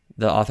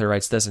 the author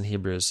writes this in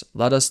Hebrews,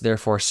 "Let us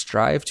therefore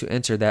strive to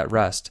enter that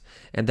rest,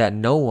 and that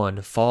no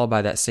one fall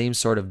by that same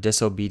sort of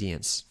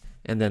disobedience."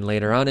 And then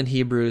later on in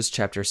Hebrews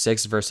chapter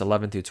 6, verse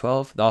 11 through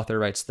 12, the author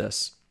writes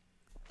this,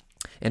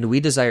 "And we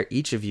desire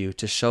each of you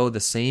to show the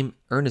same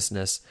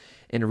earnestness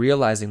in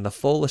realizing the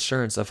full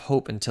assurance of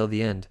hope until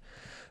the end,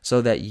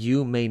 so that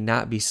you may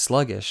not be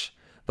sluggish,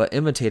 but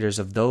imitators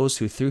of those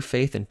who through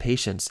faith and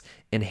patience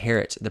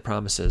inherit the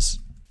promises."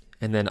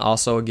 And then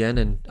also again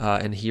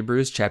in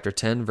Hebrews chapter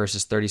 10,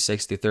 verses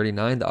 36 through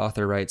 39, the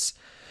author writes,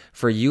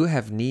 "For you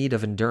have need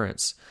of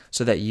endurance,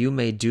 so that you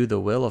may do the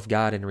will of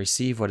God and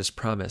receive what is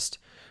promised.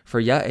 For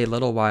yet a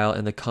little while,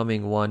 and the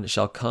coming one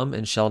shall come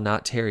and shall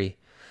not tarry.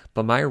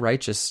 But my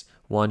righteous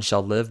one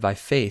shall live by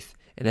faith,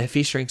 and if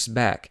he shrinks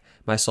back,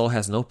 my soul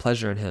has no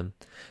pleasure in him.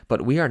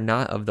 But we are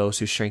not of those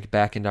who shrink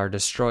back and are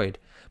destroyed,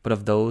 but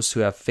of those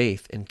who have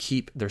faith and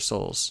keep their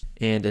souls."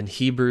 And in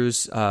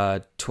Hebrews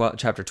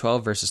chapter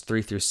 12, verses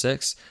 3 through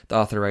 6, the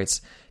author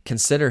writes,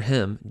 "Consider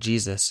him,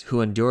 Jesus,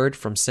 who endured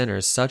from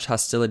sinners such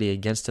hostility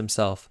against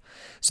himself,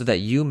 so that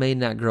you may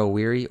not grow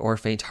weary or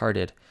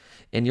faint-hearted.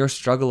 In your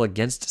struggle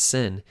against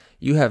sin,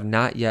 you have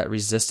not yet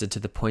resisted to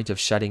the point of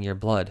shedding your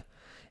blood.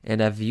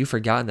 And have you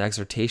forgotten the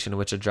exhortation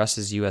which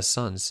addresses you as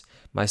sons?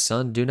 My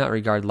son, do not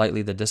regard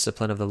lightly the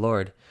discipline of the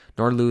Lord,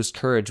 nor lose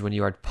courage when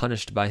you are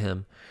punished by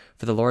him.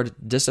 For the Lord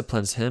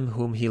disciplines him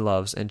whom he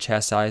loves, and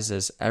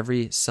chastises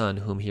every son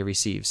whom he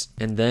receives."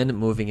 And then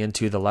moving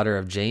into the letter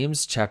of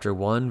James, chapter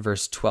 1,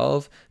 verse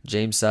 12,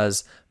 James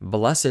says,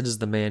 "Blessed is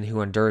the man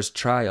who endures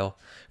trial,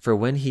 for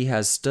when he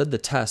has stood the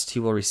test, he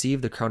will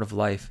receive the crown of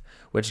life,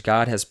 which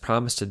God has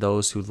promised to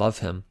those who love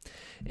him."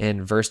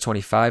 In verse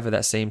 25 of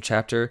that same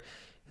chapter,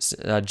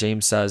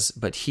 James says,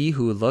 "But he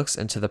who looks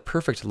into the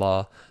perfect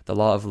law, the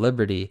law of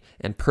liberty,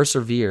 and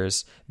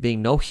perseveres,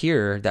 being no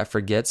hearer that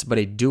forgets, but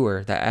a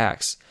doer that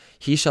acts,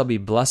 he shall be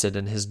blessed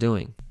in his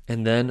doing."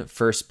 And then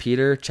 1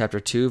 Peter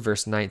chapter 2,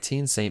 verse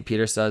 19, St.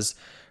 Peter says,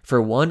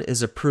 "For one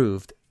is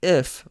approved,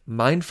 if,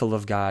 mindful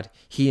of God,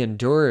 he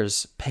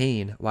endures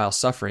pain while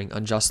suffering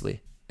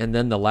unjustly." And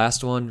then the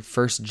last one,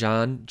 1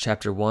 John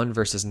chapter 1,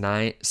 verses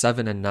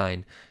 7 and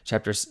 9.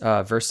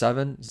 Verse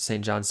 7,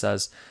 St. John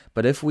says,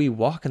 "But if we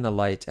walk in the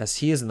light as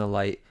he is in the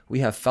light, we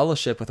have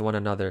fellowship with one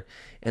another,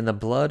 and the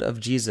blood of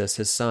Jesus,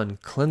 his son,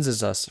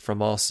 cleanses us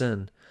from all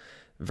sin."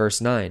 Verse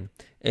 9,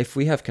 If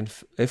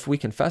we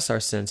confess our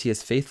sins, he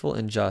is faithful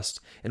and just,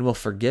 and will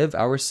forgive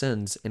our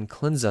sins and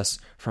cleanse us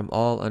from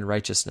all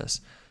unrighteousness.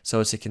 So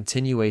it's a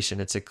continuation,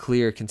 it's a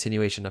clear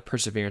continuation of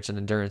perseverance and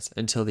endurance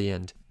until the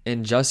end.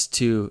 And just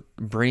to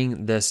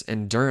bring this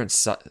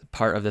endurance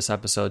part of this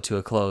episode to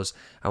a close,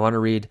 I want to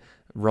read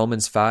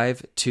Romans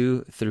 5,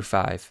 2 through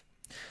 5.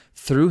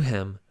 "Through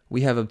him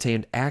we have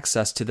obtained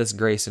access to this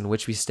grace in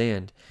which we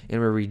stand,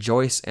 and we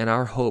rejoice in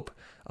our hope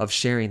of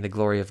sharing the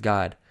glory of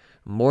God.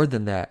 More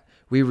than that,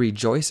 we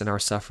rejoice in our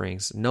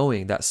sufferings,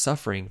 knowing that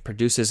suffering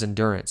produces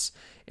endurance,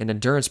 and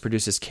endurance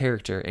produces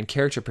character, and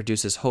character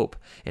produces hope.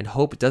 And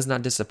hope does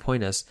not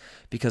disappoint us,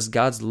 because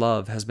God's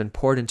love has been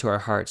poured into our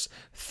hearts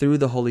through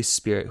the Holy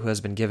Spirit who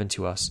has been given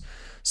to us."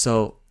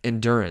 So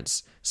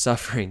endurance,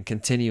 suffering,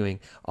 continuing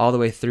all the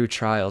way through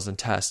trials and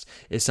tests.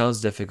 It sounds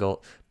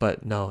difficult,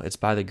 but no, it's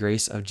by the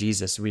grace of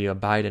Jesus. We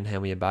abide in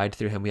him. We abide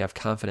through him. We have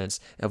confidence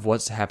of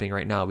what's happening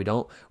right now. We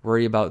don't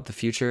worry about the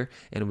future,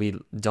 and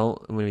when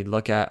we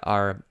look at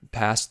our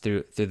past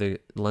through the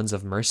lens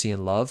of mercy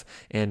and love,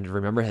 and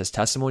remember his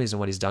testimonies and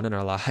what he's done in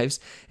our lives.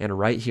 And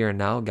right here and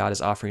now, God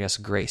is offering us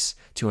grace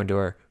to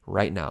endure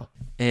right now.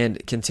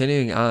 And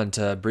continuing on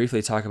to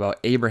briefly talk about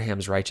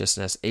Abraham's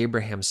righteousness,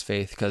 Abraham's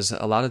faith, because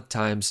a lot of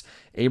times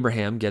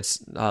Abraham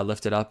gets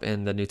lifted up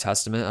in the New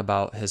Testament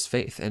about his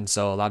faith. And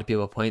so a lot of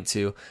people point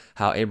to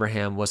how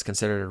Abraham was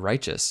considered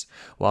righteous.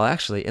 Well,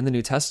 actually, in the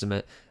New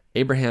Testament,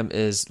 Abraham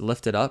is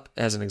lifted up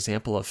as an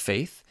example of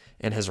faith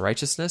and his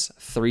righteousness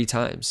 3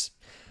 times.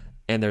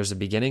 And there's a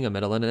beginning, a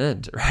middle, and an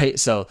end, right?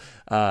 So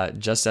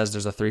just as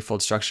there's a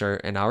threefold structure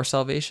in our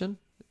salvation,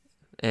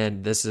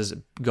 and this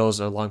goes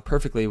along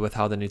perfectly with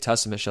how the New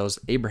Testament shows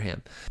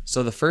Abraham.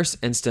 So the first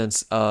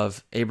instance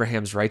of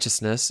Abraham's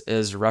righteousness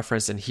is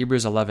referenced in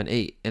Hebrews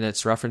 11:8, and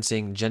it's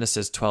referencing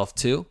Genesis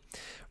 12:2.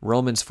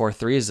 Romans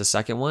 4:3 is the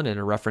second one, and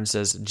it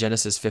references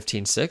Genesis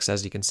 15:6.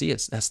 As you can see,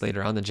 that's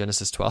later on than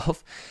Genesis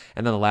 12.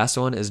 And then the last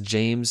one is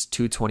James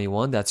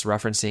 2:21. That's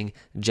referencing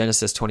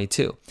Genesis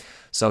 22.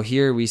 So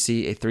here we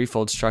see a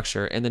threefold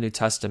structure in the New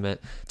Testament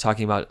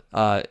talking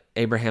about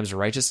Abraham's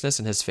righteousness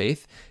and his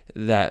faith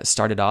that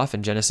started off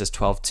in Genesis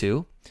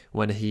 12:2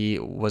 when he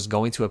was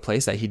going to a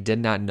place that he did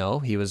not know.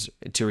 He was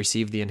to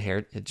receive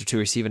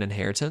an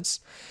inheritance.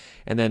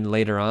 And then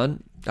later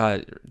on,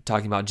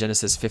 talking about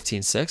Genesis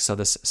 15:6, so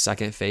this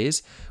second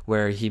phase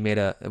where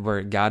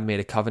God made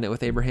a covenant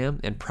with Abraham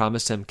and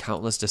promised him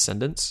countless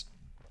descendants.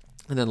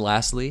 And then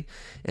lastly,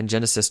 in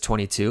Genesis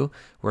 22,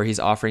 where he's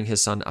offering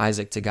his son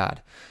Isaac to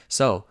God.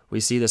 So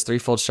we see this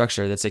threefold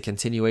structure that's a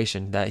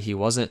continuation, that he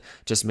wasn't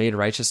just made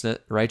righteous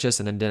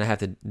and then didn't have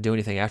to do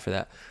anything after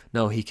that.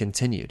 No, he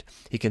continued.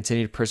 He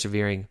continued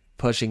persevering,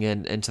 pushing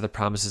into the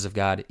promises of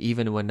God,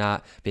 even when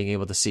not being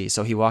able to see.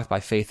 So he walked by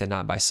faith and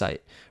not by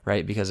sight,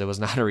 right? Because it was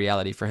not a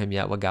reality for him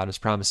yet what God was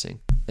promising.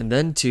 And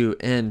then to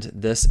end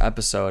this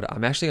episode,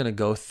 I'm actually going to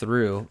go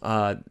through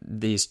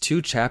these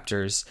 2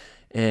 chapters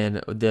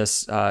in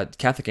this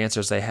Catholic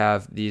Answers. They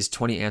have these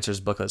 20 answers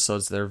booklets, so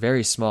they're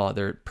very small.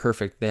 They're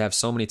perfect. They have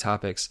so many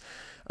topics.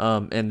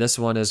 And this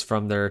one is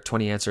from their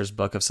 20 Answers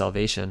Book of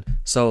Salvation.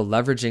 So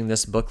leveraging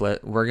this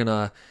booklet, we're going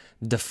to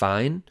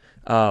define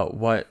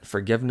what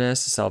forgiveness,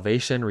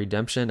 salvation,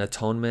 redemption,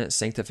 atonement,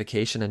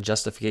 sanctification, and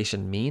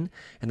justification mean,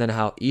 and then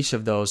how each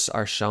of those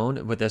are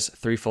shown with this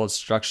threefold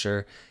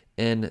structure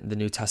in the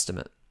New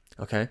Testament.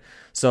 Okay,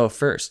 so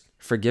first,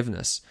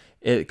 forgiveness.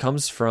 It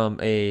comes from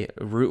a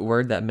root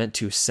word that meant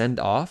to send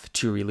off,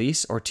 to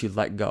release, or to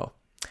let go.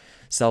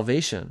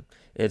 Salvation,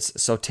 it's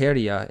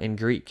soteria in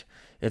Greek.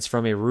 It's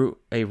from a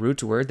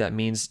root word that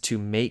means to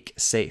make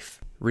safe.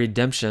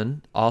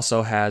 Redemption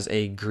also has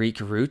a Greek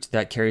root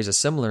that carries a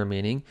similar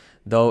meaning,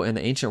 though in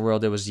the ancient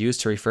world it was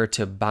used to refer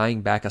to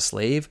buying back a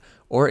slave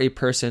or a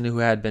person who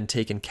had been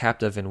taken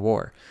captive in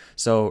war.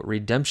 So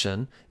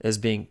redemption is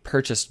being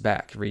purchased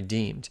back,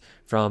 redeemed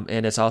from,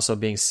 and it's also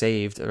being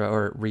saved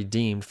or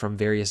redeemed from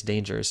various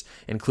dangers,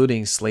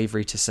 including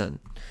slavery to sin.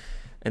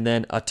 And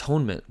then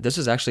atonement. This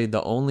is actually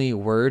the only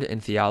word in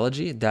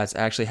theology that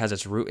actually has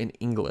its root in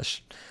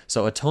English.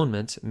 So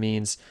atonement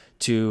means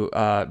to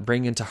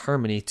bring into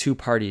harmony 2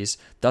 parties,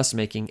 thus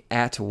making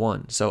at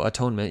one. So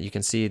atonement, you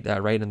can see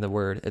that right in the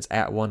word, it's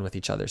at one with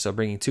each other. So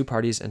bringing 2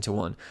 parties into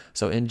one.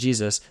 So in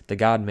Jesus, the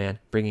God-man,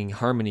 bringing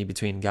harmony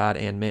between God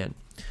and man.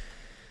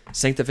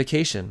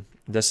 Sanctification.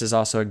 This is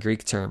also a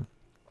Greek term,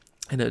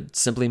 and it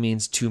simply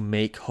means to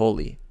make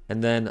holy.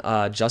 And then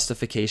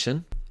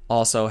justification,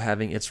 also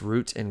having its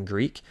root in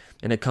Greek,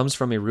 and it comes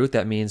from a root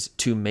that means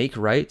to make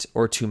right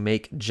or to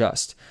make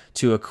just,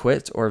 to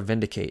acquit or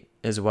vindicate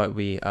is what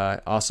we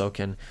also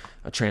can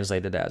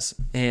translate it as.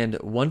 And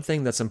one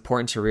thing that's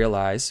important to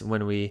realize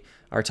when we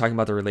are talking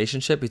about the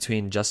relationship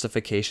between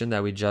justification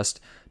that we just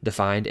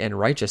defined and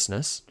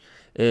righteousness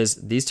is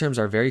these terms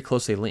are very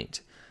closely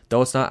linked.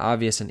 Though it's not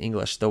obvious in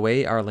English, the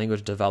way our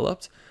language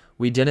developed,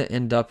 we didn't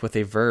end up with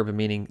a verb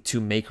meaning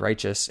to make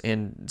righteous,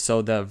 and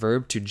so the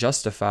verb to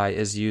justify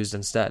is used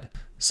instead.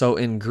 So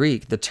in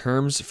Greek, the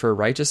terms for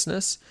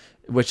righteousness,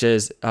 which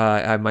is,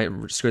 I might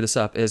screw this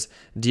up, is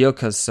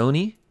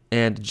diokosoni,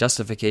 and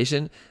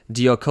justification,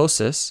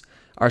 diokosis,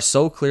 are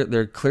so clear,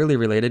 they're clearly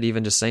related,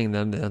 even just saying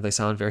them, they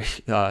sound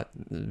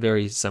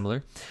very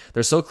similar.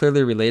 They're so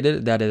clearly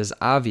related that it is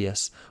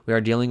obvious we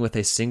are dealing with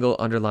a single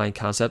underlying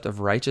concept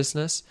of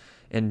righteousness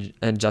and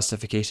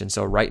justification,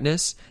 so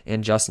rightness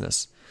and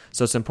justness.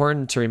 So it's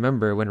important to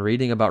remember when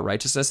reading about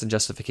righteousness and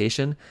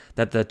justification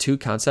that the 2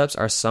 concepts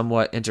are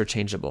somewhat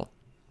interchangeable.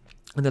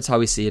 And that's how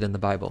we see it in the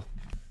Bible.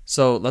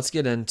 So let's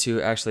get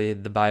into actually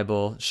the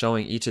Bible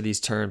showing each of these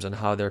terms and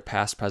how they're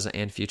past, present,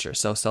 and future.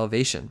 So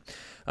salvation,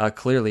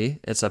 clearly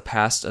it's a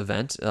past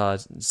event,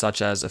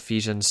 such as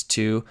Ephesians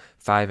 2,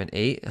 5, and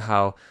 8,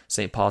 how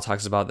St. Paul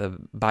talks about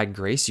by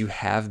grace you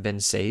have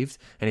been saved,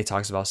 and he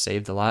talks about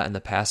saved a lot in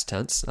the past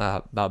tense,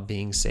 about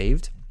being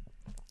saved.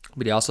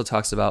 But he also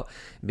talks about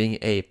being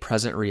a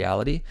present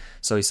reality.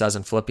 So he says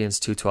in Philippians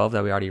 2:12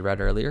 that we already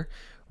read earlier,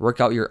 work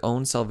out your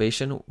own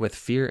salvation with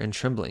fear and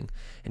trembling.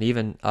 And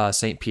even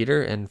St.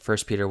 Peter in 1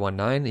 Peter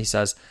 1:9, he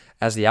says,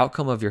 as the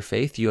outcome of your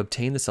faith, you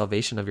obtain the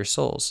salvation of your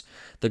souls.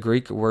 The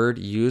Greek word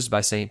used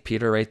by St.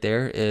 Peter right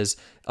there is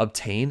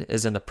obtain,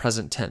 is in the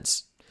present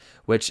tense,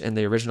 which in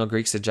the original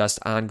Greek suggests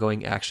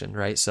ongoing action,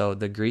 right? So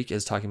the Greek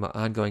is talking about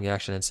ongoing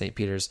action in St.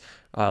 Peter's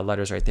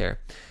letters right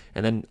there.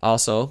 And then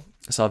also,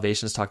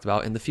 salvation is talked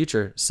about in the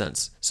future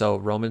sense. So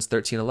Romans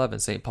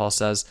 13:11, St. Paul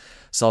says,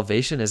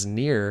 salvation is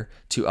nearer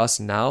to us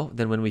now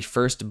than when we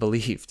first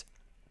believed.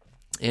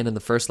 And in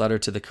the first letter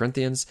to the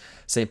Corinthians,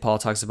 St. Paul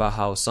talks about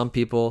how some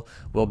people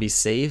will be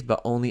saved,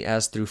 but only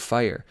as through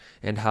fire,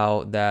 and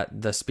how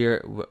that the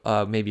Spirit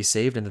may be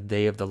saved in the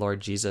day of the Lord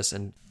Jesus.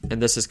 And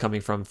this is coming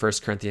from 1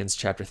 Corinthians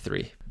chapter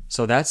 3.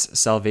 So that's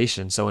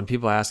salvation. So when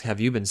people ask, have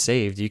you been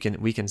saved?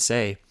 We can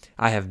say,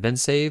 I have been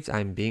saved,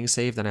 I'm being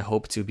saved, and I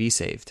hope to be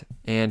saved.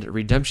 And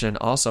redemption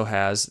also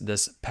has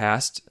this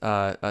past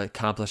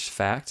accomplished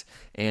fact,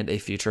 and a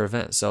future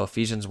event. So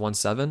Ephesians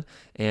 1:7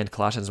 and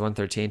Colossians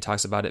 1:13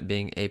 talks about it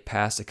being a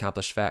past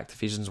accomplished fact.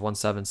 Ephesians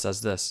 1:7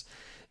 says this: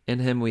 "In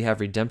him we have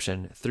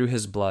redemption, through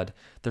his blood,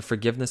 the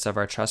forgiveness of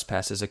our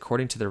trespasses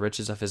according to the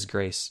riches of his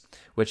grace,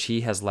 which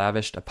he has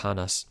lavished upon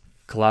us."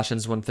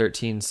 Colossians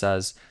 1:13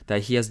 says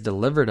that he has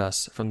delivered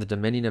us from the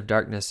dominion of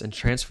darkness and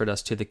transferred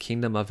us to the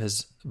kingdom of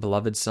his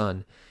beloved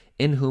Son,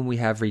 in whom we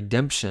have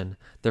redemption,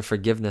 the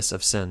forgiveness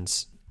of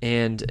sins.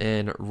 And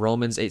in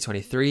Romans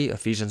 8:23,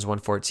 Ephesians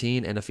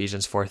 1:14, and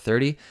Ephesians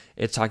 4:30,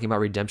 it's talking about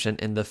redemption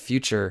in the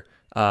future,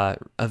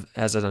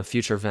 as a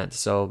future event.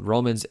 So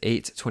Romans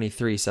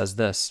 8:23 says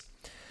this: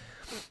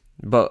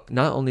 "But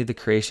not only the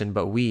creation,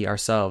 but we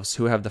ourselves,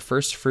 who have the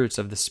first fruits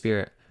of the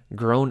Spirit,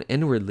 groan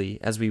inwardly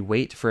as we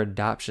wait for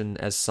adoption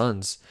as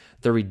sons,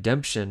 the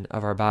redemption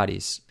of our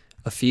bodies."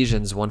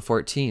 Ephesians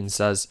 1:14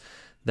 says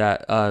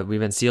that we've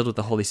been sealed with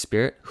the Holy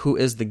Spirit, who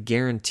is the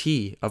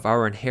guarantee of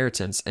our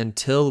inheritance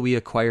until we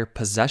acquire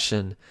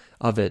possession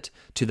of it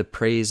to the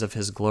praise of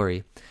his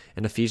glory.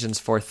 In Ephesians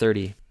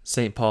 4:30,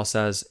 St. Paul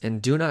says,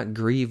 "And do not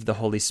grieve the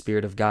Holy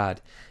Spirit of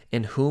God,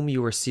 in whom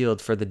you were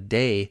sealed for the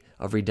day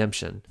of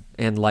redemption."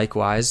 And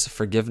likewise,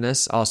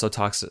 forgiveness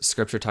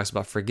Scripture talks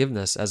about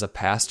forgiveness as a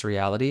past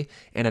reality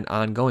and an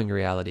ongoing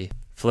reality.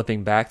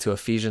 Flipping back to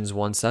Ephesians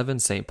 1:7,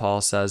 St.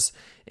 Paul says,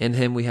 "In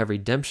him we have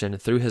redemption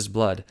through his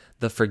blood,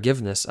 the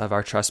forgiveness of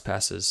our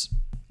trespasses."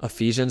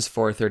 Ephesians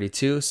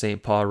 4:32,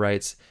 St. Paul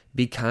writes,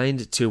 "Be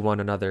kind to one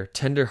another,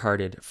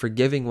 tender-hearted,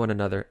 forgiving one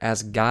another,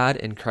 as God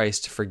in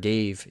Christ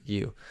forgave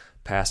you."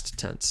 Past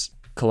tense.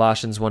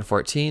 Colossians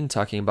 1:14,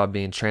 talking about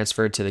being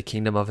transferred to the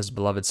kingdom of his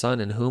beloved Son,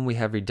 in whom we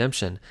have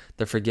redemption,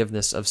 the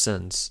forgiveness of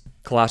sins.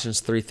 Colossians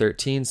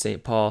 3:13,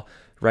 St. Paul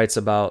writes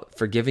about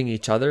forgiving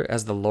each other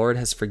as the Lord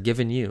has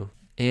forgiven you.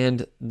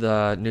 And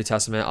the New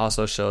Testament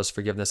also shows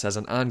forgiveness as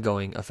an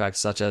ongoing effect,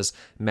 such as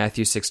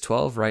Matthew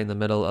 6:12, right in the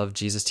middle of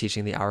Jesus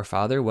teaching the Our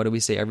Father. What do we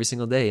say every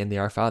single day in the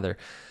Our Father?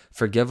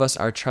 "Forgive us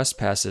our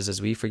trespasses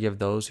as we forgive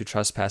those who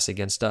trespass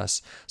against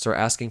us." So we're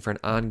asking for an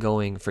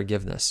ongoing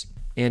forgiveness.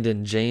 And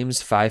in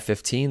James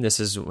 5:15, this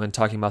is when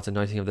talking about the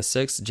anointing of the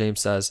sick,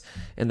 James says,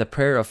 "And the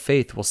prayer of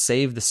faith will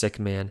save the sick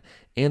man,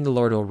 and the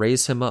Lord will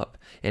raise him up,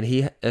 and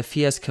if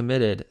he has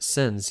committed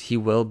sins, he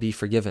will be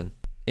forgiven."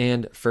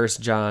 And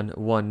 1 John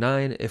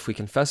 1:9, "If we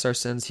confess our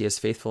sins, he is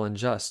faithful and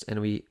just,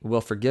 and we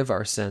will forgive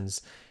our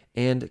sins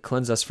and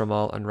cleanse us from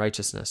all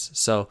unrighteousness."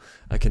 So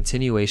a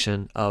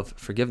continuation of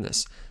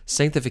forgiveness.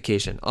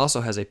 Sanctification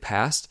also has a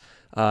past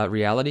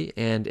reality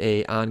and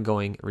a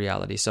ongoing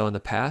reality. So in the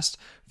past,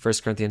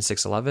 1 Corinthians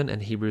 6:11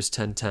 and Hebrews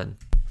 10:10.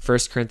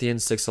 1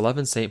 Corinthians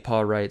 6:11, St.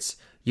 Paul writes,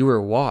 "You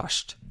were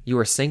washed, you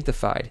were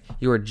sanctified,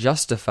 you were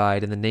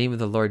justified in the name of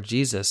the Lord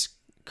Jesus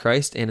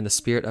Christ and in the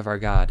Spirit of our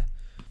God."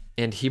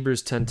 And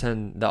Hebrews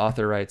 10:10, the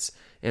author writes,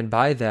 "And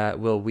by that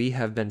will we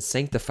have been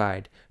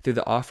sanctified through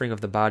the offering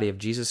of the body of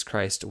Jesus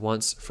Christ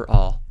once for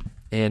all."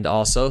 And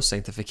also,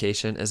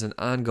 sanctification is an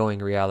ongoing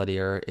reality,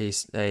 or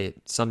a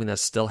something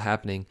that's still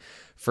happening.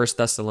 1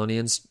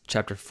 Thessalonians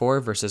chapter 4,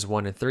 verses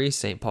 1 and 3,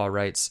 St. Paul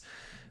writes,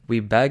 "We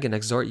beg and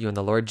exhort you in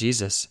the Lord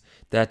Jesus,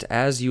 that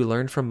as you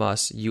learned from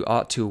us, you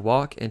ought to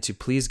walk and to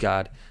please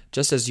God,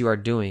 just as you are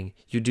doing,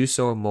 you do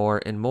so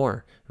more and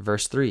more."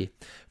 Verse 3,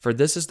 "For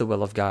this is the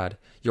will of God,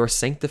 your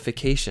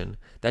sanctification,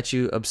 that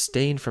you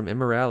abstain from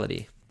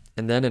immorality."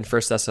 And then in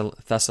 1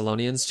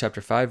 Thessalonians chapter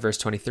 5, verse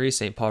 23,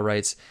 St. Paul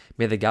writes,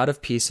 "May the God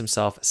of peace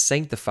himself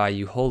sanctify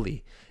you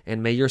wholly,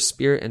 and may your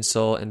spirit and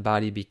soul and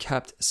body be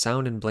kept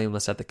sound and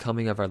blameless at the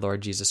coming of our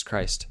Lord Jesus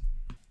Christ."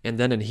 And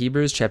then in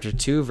Hebrews chapter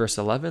 2, verse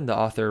 11, the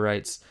author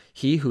writes,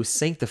 "He who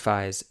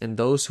sanctifies and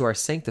those who are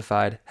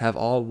sanctified have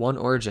all one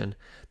origin.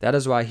 That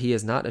is why he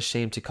is not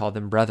ashamed to call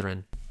them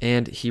brethren."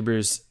 And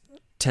Hebrews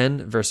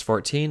 10, verse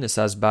 14, it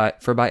says,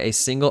 "For by a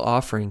single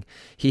offering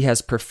he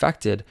has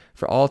perfected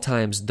for all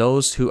times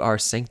those who are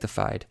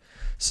sanctified."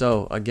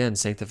 So again,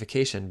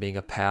 sanctification being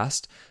a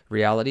past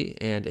reality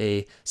and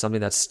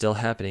something that's still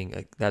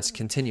happening, that's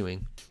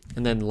continuing.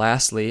 And then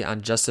lastly,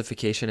 on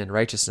justification and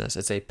righteousness,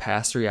 it's a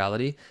past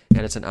reality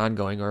and it's an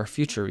ongoing or a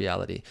future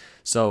reality.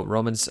 So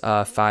Romans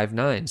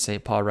 5:9,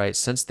 St. Paul writes,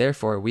 "Since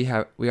therefore we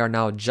are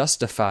now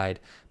justified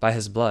by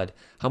his blood,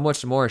 how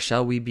much more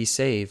shall we be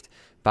saved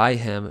by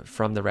him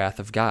from the wrath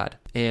of God?"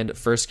 And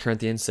 1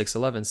 Corinthians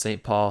 6:11,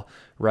 St. Paul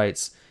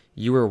writes,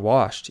 "You were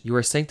washed, you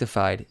were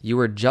sanctified, you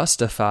were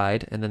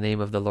justified in the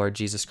name of the Lord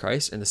Jesus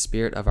Christ in the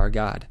Spirit of our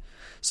God."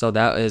 So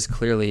that is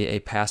clearly a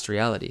past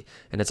reality.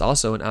 And it's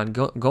also an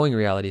ongoing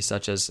reality,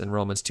 such as in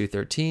Romans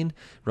 2:13,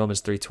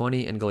 Romans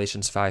 3:20, and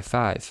Galatians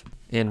 5:5.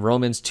 In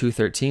Romans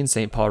 2:13,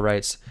 St. Paul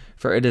writes,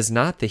 "For it is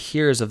not the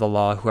hearers of the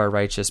law who are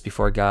righteous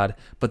before God,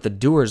 but the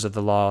doers of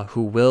the law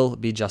who will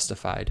be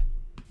justified."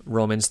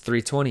 Romans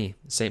 3:20,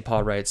 St.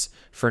 Paul writes,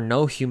 "For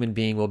no human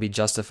being will be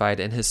justified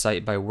in his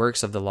sight by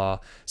works of the law,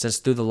 since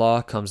through the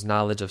law comes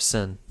knowledge of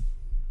sin."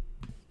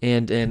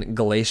 And in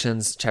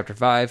Galatians chapter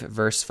 5,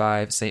 verse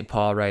 5, St.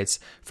 Paul writes,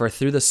 "For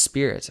through the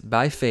Spirit,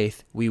 by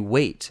faith, we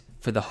wait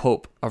for the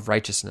hope of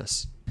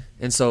righteousness."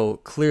 And so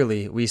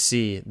clearly we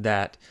see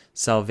that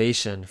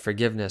salvation,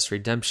 forgiveness,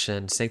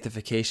 redemption,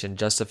 sanctification,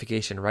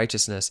 justification,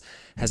 righteousness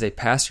has a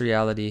past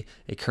reality,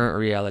 a current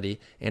reality,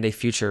 and a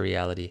future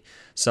reality.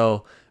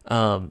 So,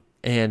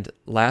 and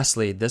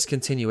lastly, this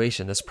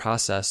continuation, this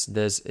process,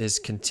 this is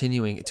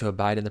continuing to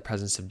abide in the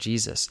presence of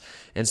Jesus.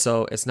 And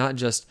so it's not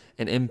just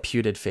an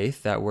imputed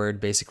faith, that word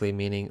basically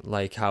meaning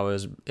like how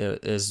it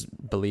is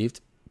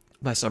believed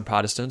by some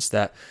Protestants,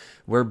 that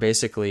we're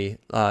basically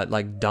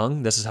like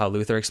dung. This is how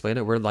Luther explained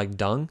it. We're like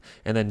dung.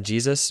 And then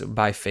Jesus,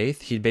 by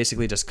faith, he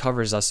basically just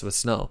covers us with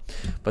snow.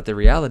 But the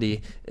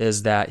reality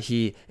is that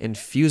he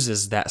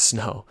infuses that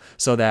snow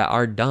so that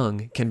our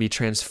dung can be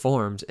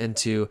transformed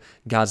into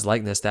God's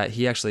likeness, that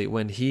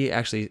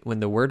when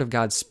the word of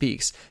God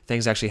speaks,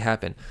 things actually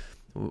happen.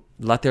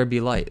 Let there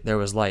be light. There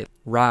was light.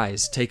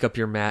 Rise, take up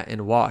your mat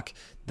and walk.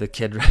 The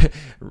kid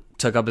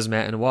took up his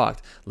mat and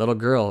walked. Little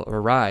girl,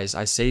 arise,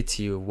 I say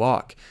to you,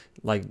 walk.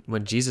 Like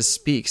when Jesus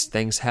speaks,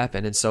 things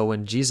happen. And so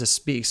when Jesus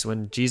speaks,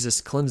 when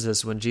Jesus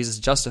cleanses, when Jesus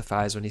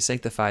justifies, when he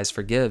sanctifies,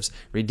 forgives,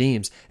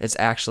 redeems, it's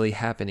actually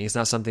happening. It's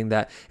not something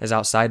that is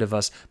outside of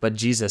us, but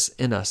Jesus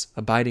in us,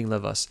 abiding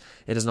live us.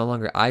 It is no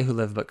longer I who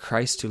live, but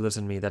Christ who lives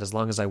in me, that as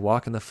long as I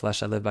walk in the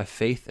flesh, I live by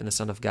faith in the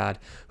Son of God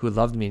who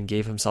loved me and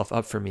gave himself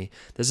up for me.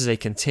 This is a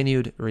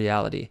continued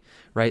reality,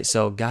 right?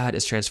 So God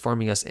is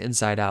transforming us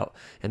inside out.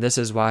 And this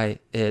is why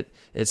it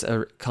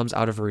comes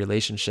out of a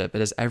relationship.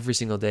 It is every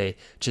single day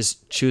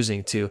just choosing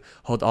to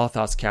hold all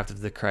thoughts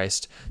captive to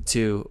Christ,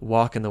 to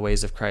walk in the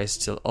ways of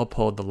Christ, to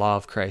uphold the law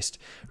of Christ,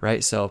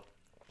 right? So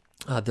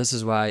this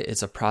is why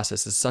it's a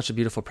process. It's such a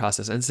beautiful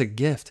process, and it's a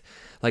gift.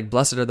 Like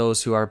blessed are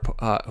those who are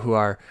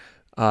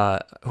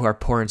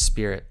poor in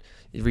spirit.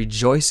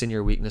 Rejoice in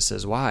your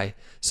weaknesses. Why?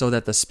 So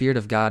that the Spirit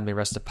of God may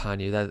rest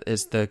upon you. That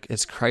is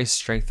it's Christ's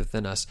strength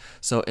within us.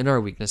 So in our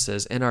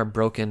weaknesses, in our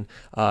broken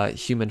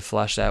human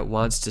flesh that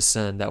wants to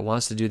sin, that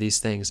wants to do these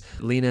things,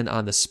 lean in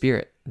on the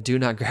Spirit. Do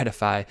not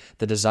gratify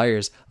the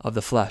desires of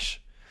the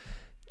flesh.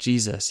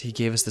 Jesus, he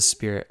gave us the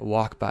Spirit.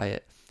 Walk by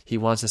it. He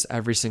wants us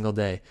every single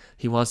day.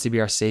 He wants to be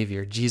our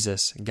Savior.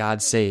 Jesus,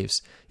 God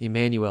saves.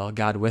 Emmanuel,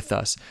 God with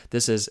us.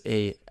 This is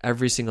a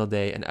every single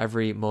day and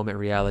every moment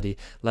reality.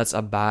 Let's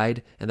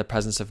abide in the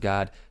presence of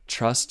God.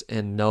 Trust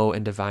and know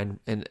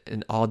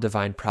in all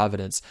divine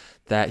providence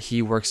that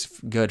he works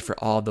good for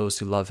all those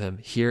who love him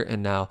here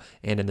and now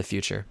and in the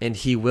future. And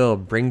he will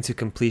bring to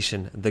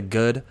completion the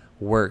good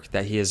work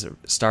that he has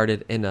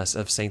started in us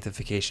of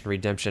sanctification,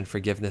 redemption,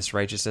 forgiveness,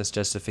 righteousness,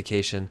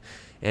 justification,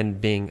 and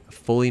being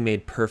fully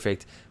made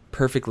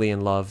perfectly in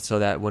love, so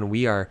that when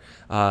we are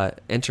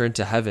enter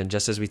into heaven,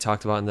 just as we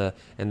talked about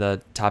in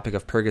the topic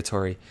of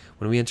purgatory,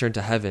 when we enter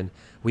into heaven,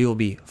 we will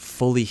be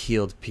fully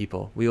healed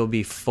people. We will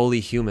be fully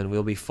human. We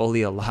will be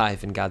fully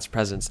alive in God's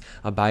presence,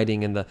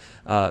 abiding in the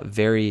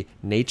very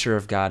nature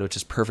of God, which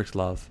is perfect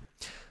love.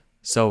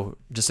 So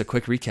just a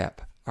quick recap.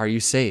 Are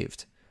you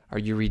saved? Are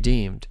you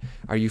redeemed?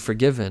 Are you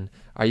forgiven?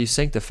 Are you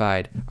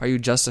sanctified? Are you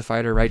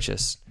justified or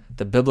righteous?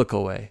 The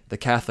biblical way, the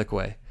Catholic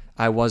way.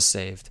 I was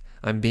saved.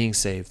 I'm being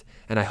saved.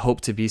 And I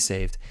hope to be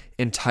saved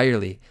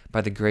entirely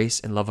by the grace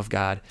and love of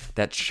God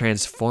that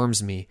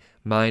transforms me,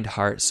 mind,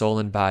 heart, soul,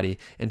 and body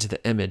into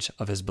the image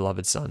of his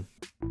beloved Son.